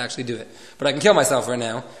self-control to actually do it. But I can kill myself right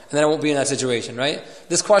now, and then I won't be in that situation, right?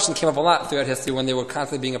 This question came up a lot throughout history when they were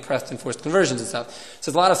constantly being oppressed and forced conversions and stuff. So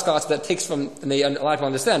there's a lot of scholars that takes from, and a lot of people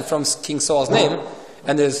understand, from King Saul's name.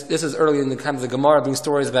 And this is early in the kind of the Gemara being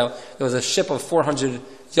stories about there was a ship of 400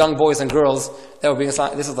 young boys and girls that were being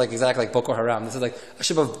assigned. This is like exactly like Boko Haram. This is like a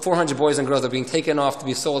ship of 400 boys and girls that were being taken off to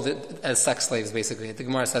be sold as sex slaves, basically. The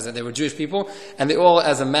Gemara says that they were Jewish people, and they all,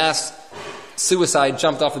 as a mass suicide,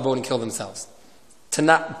 jumped off the boat and killed themselves to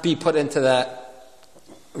not be put into that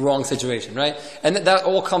wrong situation, right? And that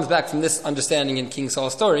all comes back from this understanding in King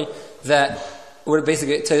Saul's story that we're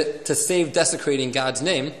basically to save desecrating God's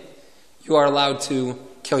name, you are allowed to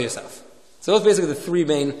kill yourself. So those are basically the three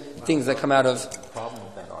main things that come out of... The problem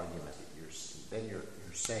with that argument, you're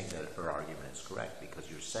saying that her argument is correct, because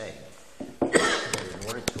you're saying that in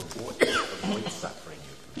order to avoid suffering,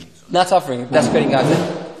 you're doing something. Not suffering, desecrating God's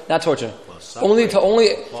name. Not torture. Well,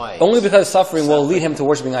 only because suffering will lead him to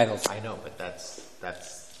worshiping idols. I know, but that's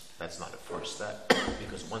not a first step,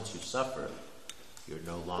 because once you suffer, you're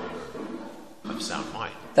no longer of sound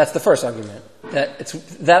mind. That's the first argument.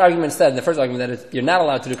 That argument said, the first argument, that you're not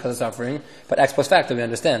allowed to do because of suffering, but ex post facto, we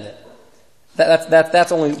understand it.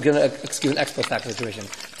 That's only going to excuse an ex post facto situation.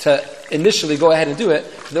 To initially go ahead and do it,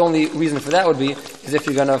 the only reason for that would be is if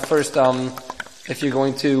you're going to first, if you're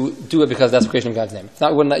going to do it because that's the creation of God's name. It's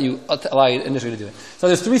not wouldn't let you allow you initially to do it. So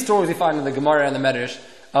there's three stories we find in the Gemara and the Medrash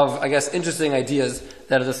of, I guess, interesting ideas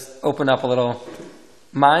that'll just open up a little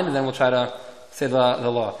mind, and then we'll try to say the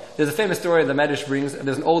law. There's a famous story the Medrash brings.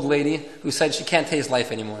 There's an old lady who said she can't taste life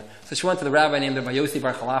anymore. So she went to the rabbi named Rabbi Yossi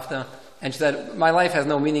Bar Chalafta, and she said, my life has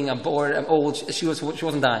no meaning, I'm bored, I'm old. She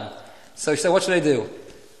wasn't dying. So she said, what should I do?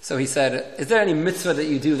 So he said, is there any mitzvah that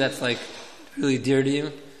you do that's like really dear to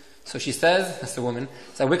you? So she says, that's the woman,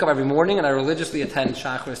 so I wake up every morning and I religiously attend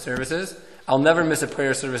Shachar services. I'll never miss a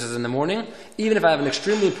prayer services in the morning. Even if I have an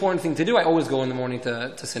extremely important thing to do, I always go in the morning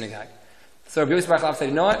to synagogue. So Rabbi Yossi Bar Chalafta said,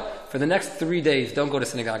 you know what? For the next 3 days, don't go to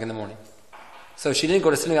synagogue in the morning. So she didn't go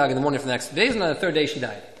to synagogue in the morning for the next 3 days, and on the third day she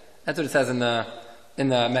died. That's what it says in the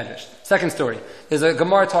Medrash. Second story. There's a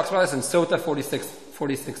Gemara talks about this in Sota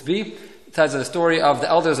 46b. It tells the story of the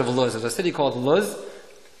elders of Luz. There's a city called Luz.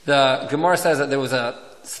 The Gemara says that there was a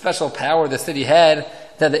special power the city had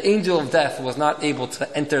that the angel of death was not able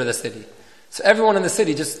to enter the city. So everyone in the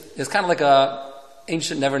city is kind of like a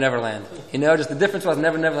ancient Never Land. You know, just the difference was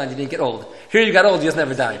Never Land, you didn't get old. Here you got old, you just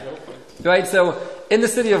never died. Right? So in the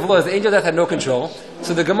city of Luz, the angel of death had no control.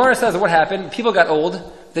 So the Gemara says that what happened, people got old,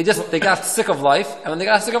 they got sick of life, and when they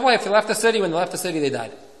got sick of life, they left the city. When they left the city, they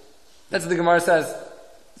died. That's what the Gemara says,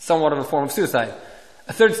 somewhat of a form of suicide.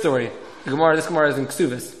 A third story, this Gemara is in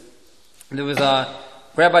Ksubis. There was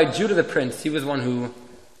Rabbi Judah the Prince, he was one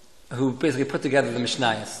who basically put together the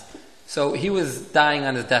Mishnayos. So he was dying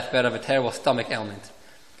on his deathbed of a terrible stomach ailment.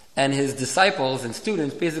 And his disciples and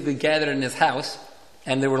students basically gathered in his house,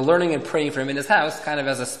 and they were learning and praying for him in his house, kind of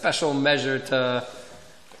as a special measure to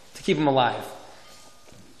keep him alive.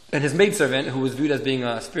 And his maidservant, who was viewed as being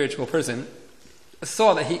a spiritual person,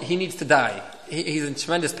 saw that he needs to die. He's in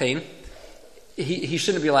tremendous pain. He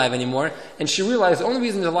shouldn't be alive anymore. And she realized the only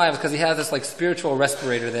reason he's alive is because he has this like spiritual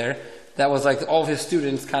respirator there that was like all of his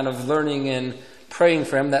students kind of learning and praying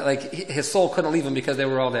for him, that like his soul couldn't leave him because they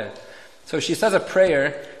were all there. So she says a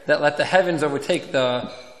prayer that let the heavens overtake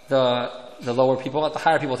the lower people, let the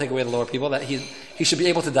higher people take away the lower people, that he should be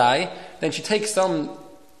able to die. Then she takes some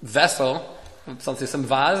vessel, some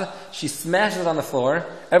vase, she smashes it on the floor,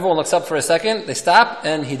 everyone looks up for a second, they stop,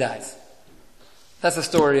 and he dies. That's the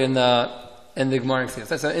story in the Gemara.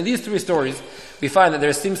 So in these three stories, we find that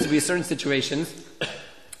there seems to be certain situations.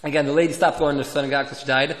 Again, the lady stopped going to synagogue because she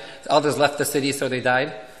died. The others left the city, so they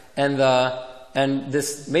died. And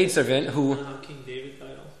this maidservant who... King David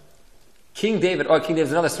died. King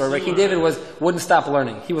David's another story, right? King David wouldn't stop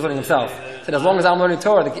learning. He was learning himself. He said, as long as I'm learning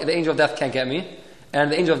Torah, the angel of death can't get me.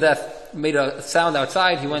 And the angel of death made a sound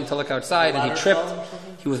outside. He went to look outside, and he tripped.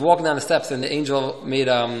 He was walking down the steps, and the angel made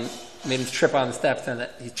him trip on the steps, and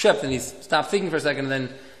he tripped, and he stopped thinking for a second, and then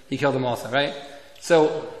he killed him also, right?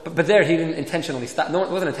 So, but there he didn't intentionally stop. No,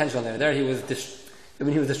 it wasn't intentional there. There he was, he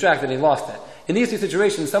was distracted and he lost it. In these two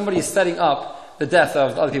situations, somebody is setting up the death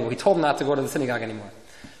of other people. He told them not to go to the synagogue anymore.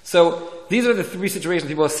 So these are the three situations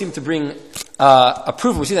people seem to bring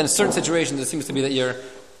approval. We see that in certain situations it seems to be that you're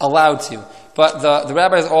allowed to. But the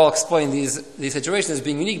rabbis all explain these situations as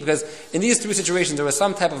being unique because in these three situations there was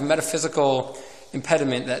some type of metaphysical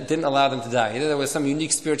impediment that didn't allow them to die. Either there was some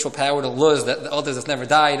unique spiritual power to Luz that the others has never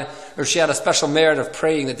died, or she had a special merit of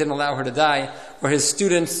praying that didn't allow her to die, or his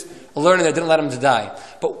students learning that didn't let him to die.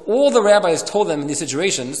 But all the rabbis told them in these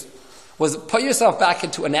situations was put yourself back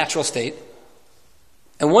into a natural state,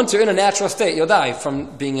 and once you're in a natural state, you'll die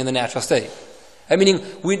from being in the natural state. Meaning,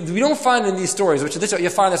 we don't find in these stories, which you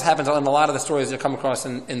find this happens in a lot of the stories you come across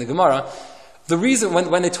in the Gemara. The reason,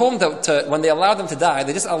 when they told them when they allowed them to die,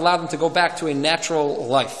 they just allowed them to go back to a natural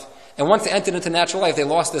life. And once they entered into natural life, they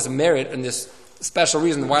lost this merit and this special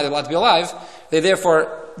reason why they're allowed to be alive. They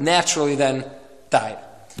therefore naturally then died.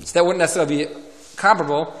 So that wouldn't necessarily be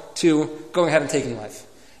comparable to going ahead and taking life.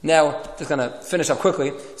 Now, just going to finish up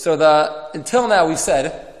quickly. So until now we've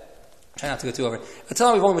said, try not to go too over. Until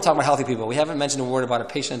now we've only been talking about healthy people. We haven't mentioned a word about a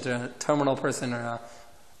patient or a terminal person or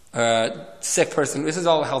a sick person. This is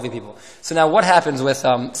all healthy people. So now what happens with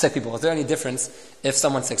sick people? Is there any difference if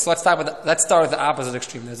someone's sick? So let's start with the opposite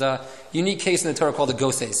extreme. There's a unique case in the Torah called the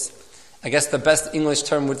goses. I guess the best English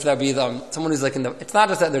term would be someone who's it's not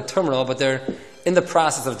just that they're terminal, but they're in the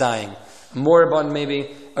process of dying. A moribund maybe,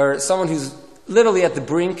 or someone who's literally at the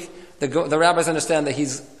brink. The rabbis understand that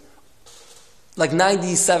he's like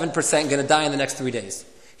 97% going to die in the next 3 days.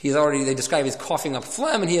 They describe he's coughing up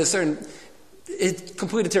phlegm and he has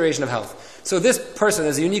complete deterioration of health. So this person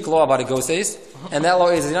has a unique law about a goses, and that law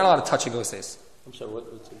is you're not allowed to touch a goses. I'm sorry,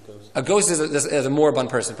 what's a ghost? A ghost is a moribund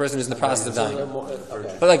person who's in the process of dying.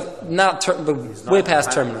 Okay. But way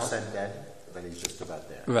past terminal. Dead, but he's just about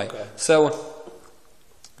there. Right. Okay. So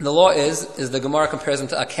the law is the Gemara compares him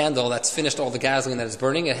to a candle that's finished all the gasoline that is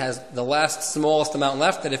burning. It has the last smallest amount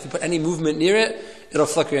left that if you put any movement near it, it'll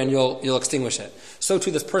flicker and you'll extinguish it. So too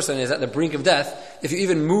this person is at the brink of death. If you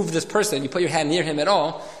even move this person, you put your hand near him at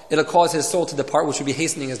all, it'll cause his soul to depart, which would be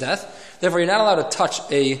hastening his death. Therefore, you're not allowed to touch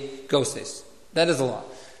a goses. That is the law.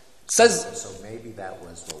 So maybe that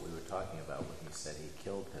was what we were talking about when he said he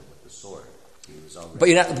killed him with the sword. He was already.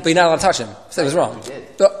 But you're not allowed to touch him. So it was wrong. He did.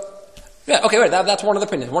 Yeah, okay, right. That's one of the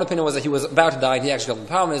opinions. One opinion was that he was about to die and he actually killed him.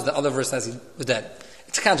 The problem is the other verse says he was dead.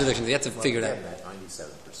 It's a contradiction. You have to figure it out. That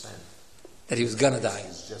 97%. That he was going to die.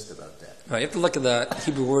 He's just about dead. Right, you have to look at the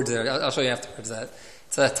Hebrew words there. I'll show you afterwards that.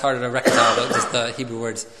 It's harder to reconcile just the Hebrew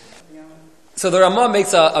words. So the Ramah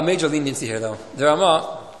makes a major leniency here, though. The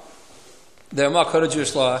Ramah, Code of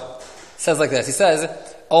Jewish Law, says like this. He says,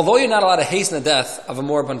 although you're not allowed to hasten the death of a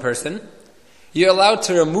moribund person, you're allowed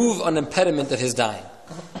to remove an impediment of his dying.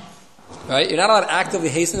 Right? You're not allowed to actively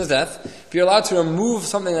hasten his death, but you're allowed to remove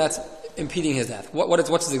something that's impeding his death.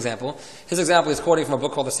 What's his example? His example is quoting from a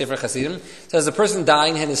book called the Sefer Chassidim. It says, there's a person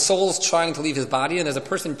dying and his soul's trying to leave his body, and there's a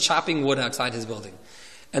person chopping wood outside his building.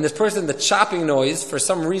 And this person, the chopping noise, for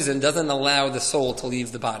some reason, doesn't allow the soul to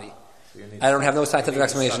leave the body. I don't have no scientific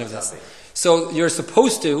explanation of this. So you're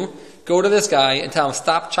supposed to go to this guy and tell him,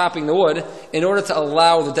 stop chopping the wood in order to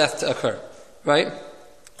allow the death to occur. Right?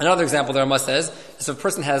 Another example the Ramah says is if a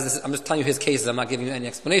person has this, I'm just telling you his cases, I'm not giving you any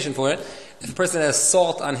explanation for it. If a person has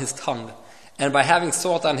salt on his tongue, and by having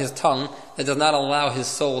salt on his tongue that does not allow his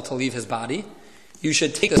soul to leave his body, you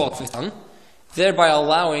should take the salt from his tongue, thereby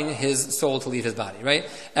allowing his soul to leave his body, right?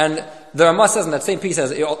 And the Ramah says in that same piece,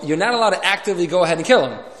 says, you're not allowed to actively go ahead and kill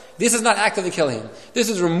him. This is not actively killing him. This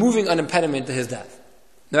is removing an impediment to his death.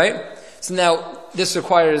 Right? So now, this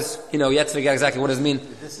requires, you have to figure out exactly what does it mean.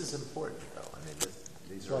 This is important, though. I mean,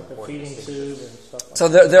 these are Like a important feeding tube and stuff like So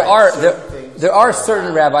there are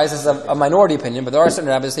certain rabbis, this is a minority opinion, but there are certain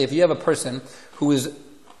rabbis who say if you have a person who is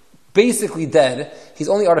basically dead, he's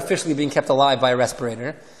only artificially being kept alive by a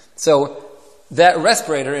respirator. So that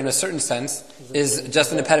respirator, in a certain sense, is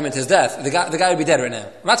just an impediment to his death. The guy would be dead right now.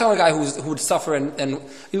 I'm not talking about a guy who would suffer and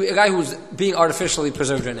a guy who's being artificially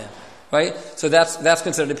preserved right now. Right? So that's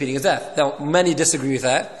considered impeding his death. Now, many disagree with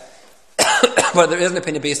that, but there is an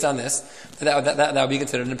opinion based on this that would be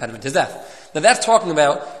considered an impediment to his death. Now, that's talking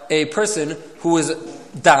about a person who is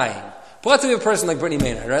dying. But let's say a person like Brittany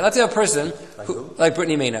Maynard, right? Let's say a person like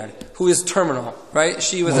Brittany Maynard, who is terminal, right?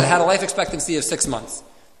 She had a life expectancy of 6 months.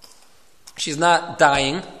 She's not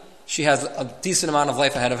dying. She has a decent amount of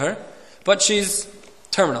life ahead of her, but she's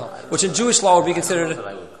terminal, which in Jewish law would be considered.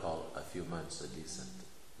 I would call a few months a decent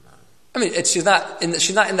amount. I mean, she's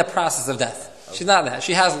not in the process of death. Okay. She's not that.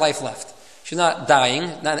 She has life left. She's not dying,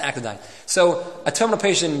 not an act of dying. So a terminal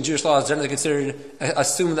patient in Jewish law is generally considered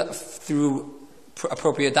assumed through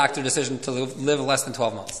appropriate doctor decision to live less than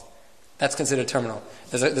 12 months. that's considered terminal.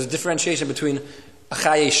 There's a differentiation between a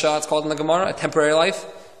chaye shah, it's called in the Gemara, a temporary life,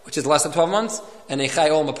 which is less than 12 months, and a chaye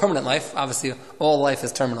olam, a permanent life. Obviously, all life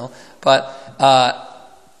is terminal, but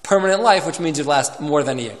permanent life, which means you last more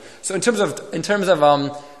than a year. So in terms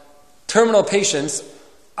of terminal patients,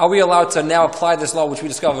 are we allowed to now apply this law, which we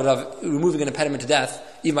discovered, of removing an impediment to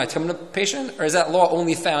death, even by a terminal patient? Or is that law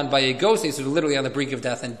only found by a ghost, who's literally on the brink of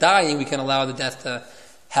death and dying, we can allow the death to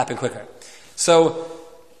happen quicker? So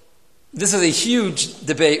this is a huge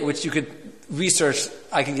debate, which you could research.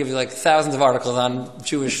 I can give you like thousands of articles on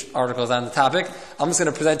Jewish articles on the topic. I'm just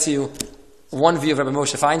going to present to you one view of Rabbi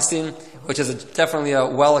Moshe Feinstein, which is definitely a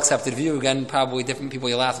well-accepted view. Again, probably different people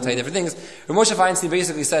you'll ask to tell you different things. Rabbi Moshe Feinstein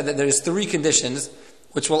basically said that there's 3 conditions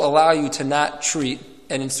which will allow you to not treat,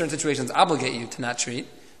 and in certain situations obligate you to not treat,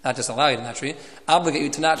 not just allow you to not treat, obligate you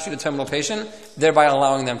to not treat a terminal patient, thereby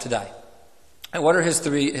allowing them to die. And what are his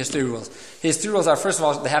three rules? His 3 rules are, first of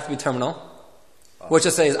all, they have to be terminal, which I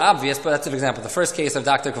say is obvious, but that's an example. The first case of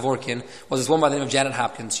Dr. Kevorkian was this woman by the name of Janet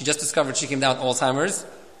Hopkins. She just discovered she came down with Alzheimer's.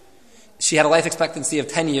 She had a life expectancy of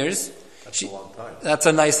 10 years. That's a long time. That's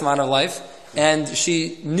a nice amount of life. And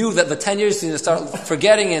she knew that the 10 years she's going to start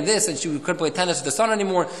forgetting and this, and she couldn't play tennis with the son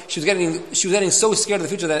anymore. She was getting so scared of the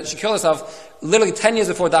future that she killed herself literally 10 years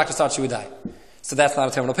before doctors thought she would die. So that's not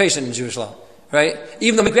a terminal patient in Jewish law, right?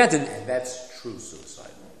 Even though, granted, And that's true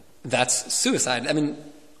suicide. that's suicide. I mean,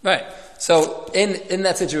 right. So in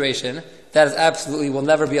that situation, that is absolutely will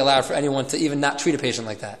never be allowed for anyone to even not treat a patient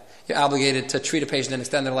like that. You're obligated to treat a patient and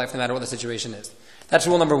extend their life no matter what the situation is. That's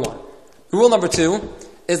rule number 1. Rule number 2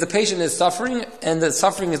 is the patient is suffering, and the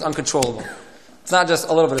suffering is uncontrollable. It's not just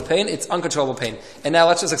a little bit of pain, it's uncontrollable pain. And now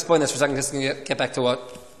let's just explain this for a second, just to get back to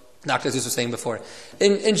what Dr. Zeus was saying before.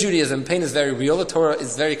 In Judaism, pain is very real. The Torah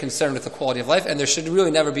is very concerned with the quality of life, and there should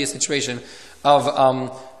really never be a situation of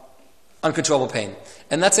uncontrollable pain.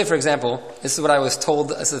 And let's say, for example, this is what I was told,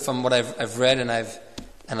 this is from what I've read and I've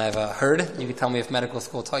heard. You can tell me if medical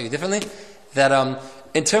school taught you differently. That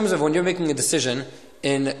in terms of when you're making a decision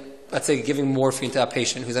in, let's say, giving morphine to a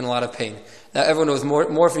patient who's in a lot of pain. Now, everyone knows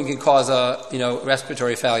morphine can cause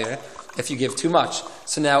respiratory failure if you give too much.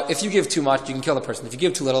 So now, if you give too much, you can kill the person. If you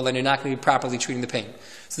give too little, then you're not going to be properly treating the pain.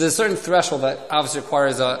 So there's a certain threshold that obviously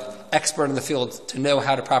requires an expert in the field to know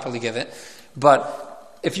how to properly give it.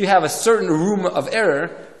 But if you have a certain room of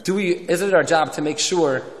error, is it our job to make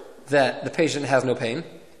sure that the patient has no pain,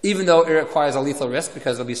 even though it requires a lethal risk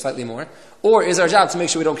because it'll be slightly more? Or is our job to make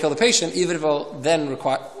sure we don't kill the patient, even if it will then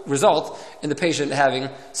result in the patient having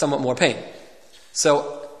somewhat more pain?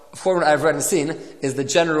 So, from what I've read and seen, is the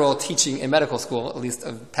general teaching in medical school, at least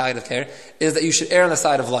of palliative care, is that you should err on the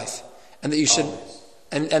side of life. And that you should,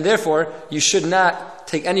 and therefore, you should not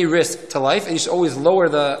take any risk to life, and you should always lower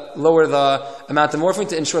the amount of morphine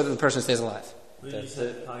to ensure that the person stays alive. Well, you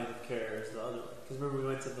said palliative care is the other one. Because remember we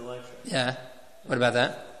went to the lecture. Yeah. What about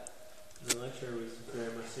that? The lecture was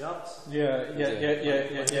very much the opposite. Yeah. Pain,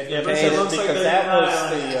 Because that was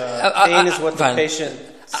the. Pain is what the patient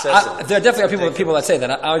says. There are definitely people that say that.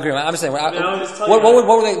 I agree. I'm just saying. What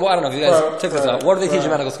were they? Well, I don't know if you guys took this out. What do they teach in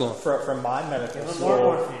medical school? From my medical More school.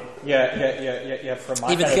 morphine. Yeah. From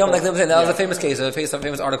my Even medical, film, that was a famous case, a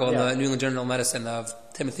famous article in the New England Journal of Medicine of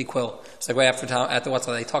Timothy Quill. It's like right after what's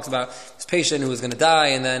he talks about this patient who was going to die,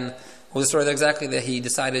 and then what was the story there exactly? That he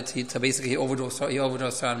decided to basically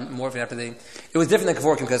overdosed on morphine after they. It was different than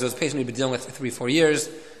Kevorkian because it was a patient he'd been dealing with for 3-4 years,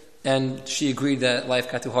 and she agreed that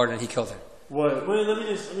life got too hard and he killed her. Wait, let me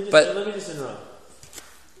just interrupt.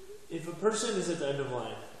 If a person is at the end of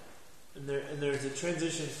life, and there's a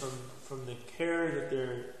transition from the care that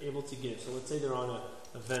they're able to give. So let's say they're on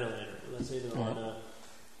a ventilator. Let's say they're or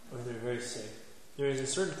they're very sick. There is a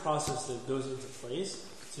certain process that goes into place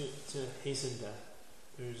to hasten death.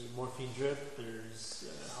 There's a morphine drip. There's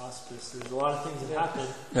hospice. There's a lot of things that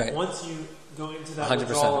happen once you go into that 100%.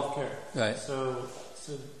 Withdrawal of care. Right. So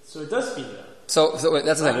it does speed it up. So wait,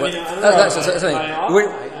 that's the thing.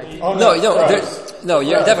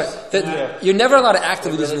 You're definitely. You're never allowed to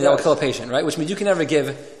actively do something that will kill a patient, right? Which means you can never give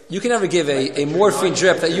a morphine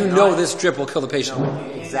drip that you know this drip will kill the patient.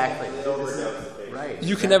 Exactly. Right.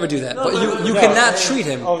 You can never do that, but you cannot treat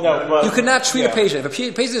him. Oh no! Well, you cannot treat a patient. If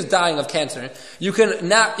a patient is dying of cancer, you're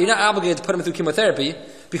not obligated to put him through chemotherapy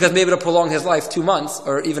because maybe it'll prolong his life 2 months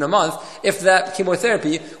or even a month. If that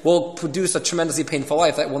chemotherapy will produce a tremendously painful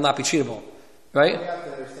life that will not be treatable. Right? What you have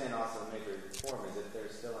to understand also in major reform is if they're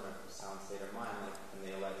still in a sound state of mind, like when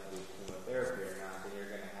they elect to do chemotherapy or not, then you're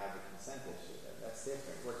going to have a consent issue. That's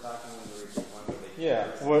different. We're talking when you reach the point where they can't.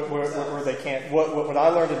 where they can't. What I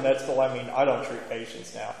learned in med school, I mean, I don't treat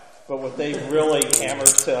patients now. But what they really hammered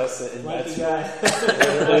to us in that Lucky school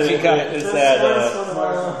guy. is that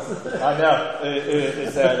I know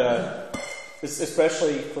is that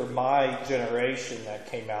especially for my generation that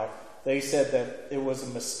came out, they said that it was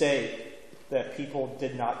a mistake that people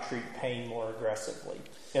did not treat pain more aggressively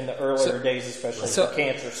in the earlier days, especially for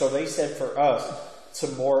cancer. So they said for us to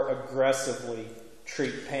more aggressively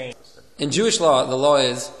treat pain. In Jewish law, the law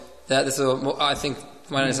is that this is, I think,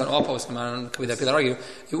 from my understanding, all posts come out, could be that people argue,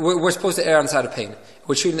 we're supposed to err on the side of pain.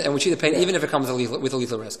 We treat the pain even if it comes with a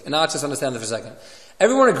lethal risk. And now let's just understand that for a second.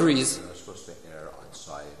 Everyone agrees. You're supposed to err on the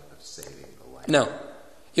side of saving the life. No.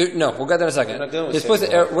 We'll get there in a second. You're supposed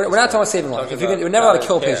to err. We're not talking about saving life. You're never allowed to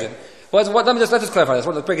kill a patient. Well, let's just clarify this.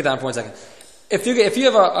 Let's break it down for 1 second. If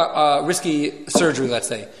you have a risky surgery, let's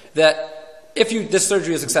say, that if this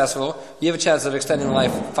surgery is successful, you have a chance of extending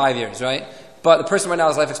life 5 years, right? But the person right now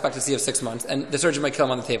has life expectancy of 6 months, and the surgeon might kill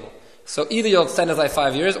him on the table. So either you'll extend his life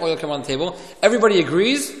 5 years, or you'll kill him on the table. Everybody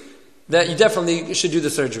agrees that you definitely should do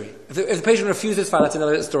the surgery. If the patient refuses, fine, that's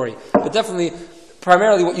another story. But definitely,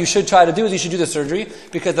 primarily what you should try to do is you should do the surgery,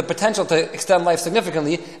 because the potential to extend life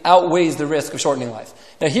significantly outweighs the risk of shortening life.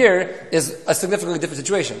 Now here is a significantly different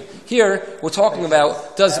situation. Here, we're talking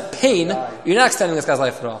about, does pain, you're not extending this guy's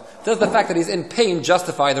life at all. Does the fact that he's in pain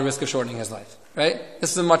justify the risk of shortening his life? Right?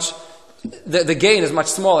 This is the gain is much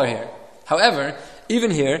smaller here. However,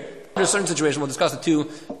 even here, under a certain situation, we'll discuss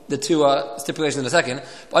the two stipulations in a second,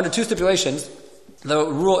 but under 2 stipulations, the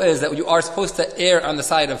rule is that you are supposed to err on the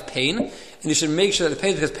side of pain, and you should make sure that the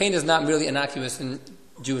pain, because pain is not merely innocuous in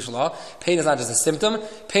Jewish law. Pain is not just a symptom.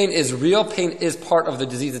 Pain is real. Pain is part of the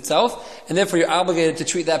disease itself, and therefore you're obligated to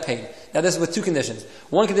treat that pain. Now this is with 2 conditions.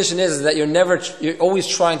 One condition is that you're always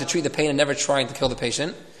trying to treat the pain and never trying to kill the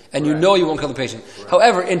patient, and you know you won't kill the patient.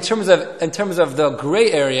 However, in terms of the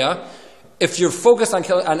gray area, if you're focused on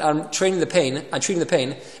treating the pain, and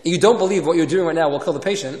you don't believe what you're doing right now will kill the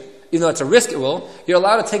patient, even though it's a risk it will, you're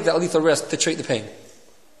allowed to take that lethal risk to treat the pain.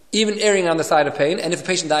 Even erring on the side of pain, and if the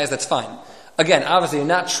patient dies, that's fine. Again, obviously, you're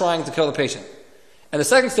not trying to kill the patient. And the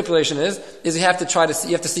second stipulation is you have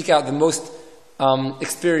to seek out the most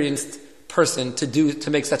experienced person to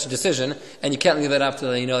make such a decision, and you can't leave that up to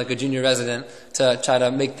like a junior resident to try to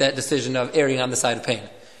make that decision of erring on the side of pain.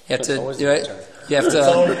 You have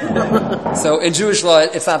to. So in Jewish law,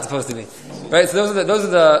 it's not supposed to be, right? So those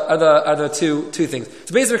are the two things.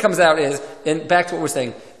 So basically, what comes out is, and back to what we're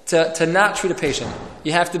saying, to not treat a patient,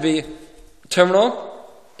 you have to be terminal.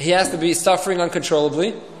 He has to be suffering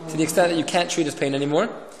uncontrollably to the extent that you can't treat his pain anymore.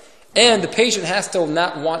 And the patient has to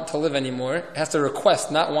not want to live anymore, has to request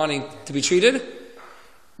not wanting to be treated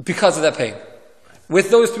because of that pain. With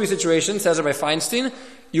those 3 situations, says Rabbi Feinstein,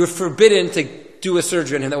 you're forbidden to do a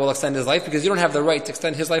surgery on him that will extend his life, because you don't have the right to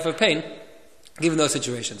extend his life of pain, given those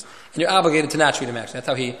situations. And you're obligated to not treat him,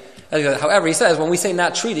 actually. However, he says, when we say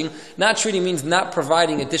not treating means not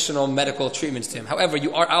providing additional medical treatments to him. However,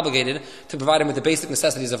 you are obligated to provide him with the basic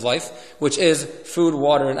necessities of life, which is food,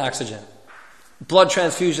 water, and oxygen. Blood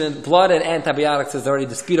transfusion, blood and antibiotics is already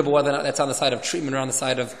disputable whether or not that's on the side of treatment or on the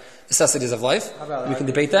side of necessities of life. We can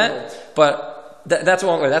debate that, but that's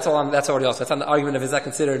already also. That's on the argument of, is that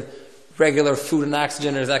considered regular food and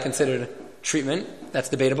oxygen, or is that considered treatment? That's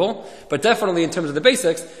debatable. But definitely in terms of the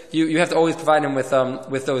basics, you have to always provide him with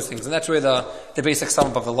those things. And that's really the basic sum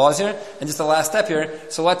up of the laws here. And just the last step here,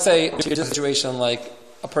 so let's say you're in a situation like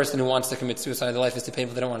a person who wants to commit suicide, their life is too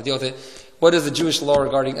painful, they don't want to deal with it. What is the Jewish law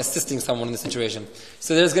regarding assisting someone in this situation?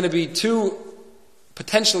 So there's going to be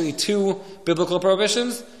potentially two biblical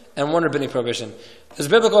prohibitions and one rabbinic prohibition. There's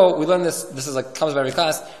biblical, we learn this comes by every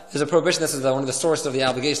class, there's a prohibition, this is one of the sources of the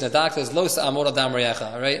obligation of doctors, lo sa'amod adam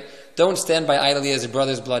reyecha, right? Don't stand by idly as your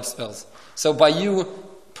brother's blood spills. So by you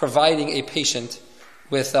providing a patient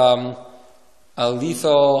with a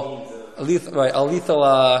lethal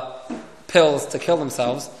pills to kill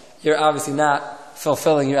themselves, you're obviously not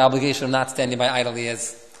fulfilling your obligation of not standing by idly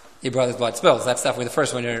as your brother's blood spills. That's definitely the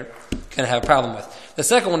first one you're going to have a problem with. The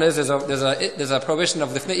second one is there's a prohibition of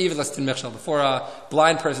lifnei evil listin michshel. Before a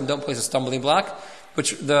blind person, don't place a stumbling block,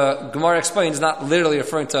 which the Gemara explains not literally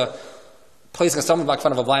referring to placing a stumbling block in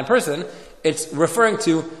front of a blind person. It's referring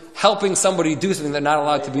to helping somebody do something they're not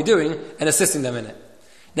allowed to be doing and assisting them in it.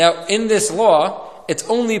 Now, in this law, it's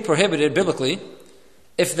only prohibited biblically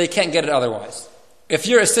if they can't get it otherwise. If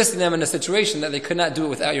you're assisting them in a situation that they could not do it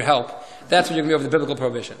without your help, that's when you're going to be over the biblical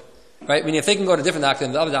prohibition. Right? Meaning if they can go to a different doctor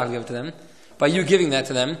and the other doctor give it to them, by you giving that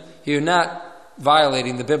to them, you're not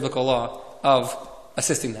violating the biblical law of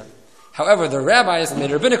assisting them. However, the rabbis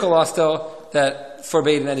made a rabbinical law still that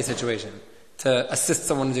forbade in any situation to assist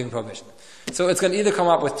someone in doing prohibition. So it's going to either come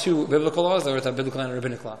up with two biblical laws or it's a biblical and a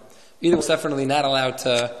rabbinic law. Either was definitely not allowed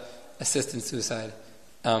to assist in suicide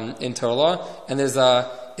in Torah law. And there's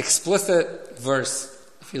a explicit verse.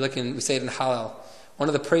 If you look in, we say it in Hallel. One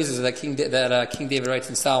of the praises that King David writes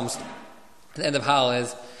in Psalms at the end of Hallel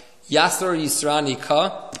is Yasor Yisrani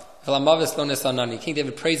Ka V'lamavis Lo Nesanani. King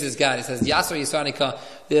David praises God. He says Yasor Yisrani Ka.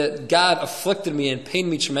 The God afflicted me and pained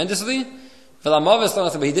me tremendously. V'lamavis Lo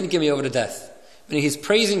Nesanani, but He didn't give me over to death. Meaning he's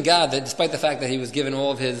praising God that despite the fact that he was given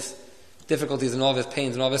all of his difficulties and all of his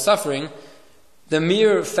pains and all of his suffering, the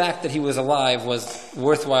mere fact that he was alive was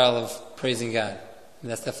worthwhile of praising God.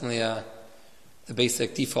 And that's definitely the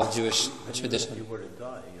basic default Jewish tradition. You were to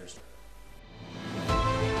die.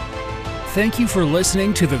 Thank you for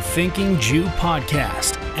listening to the Thinking Jew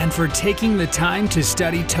podcast and for taking the time to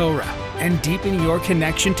study Torah and deepen your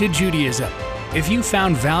connection to Judaism. If you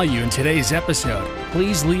found value in today's episode,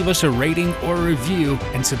 please leave us a rating or review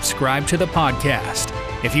and subscribe to the podcast.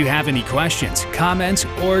 If you have any questions, comments,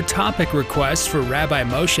 or topic requests for Rabbi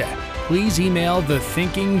Moshe, please email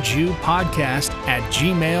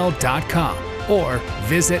thethinkingjewpodcast@gmail.com or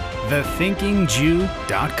visit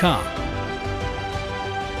thethinkingjew.com.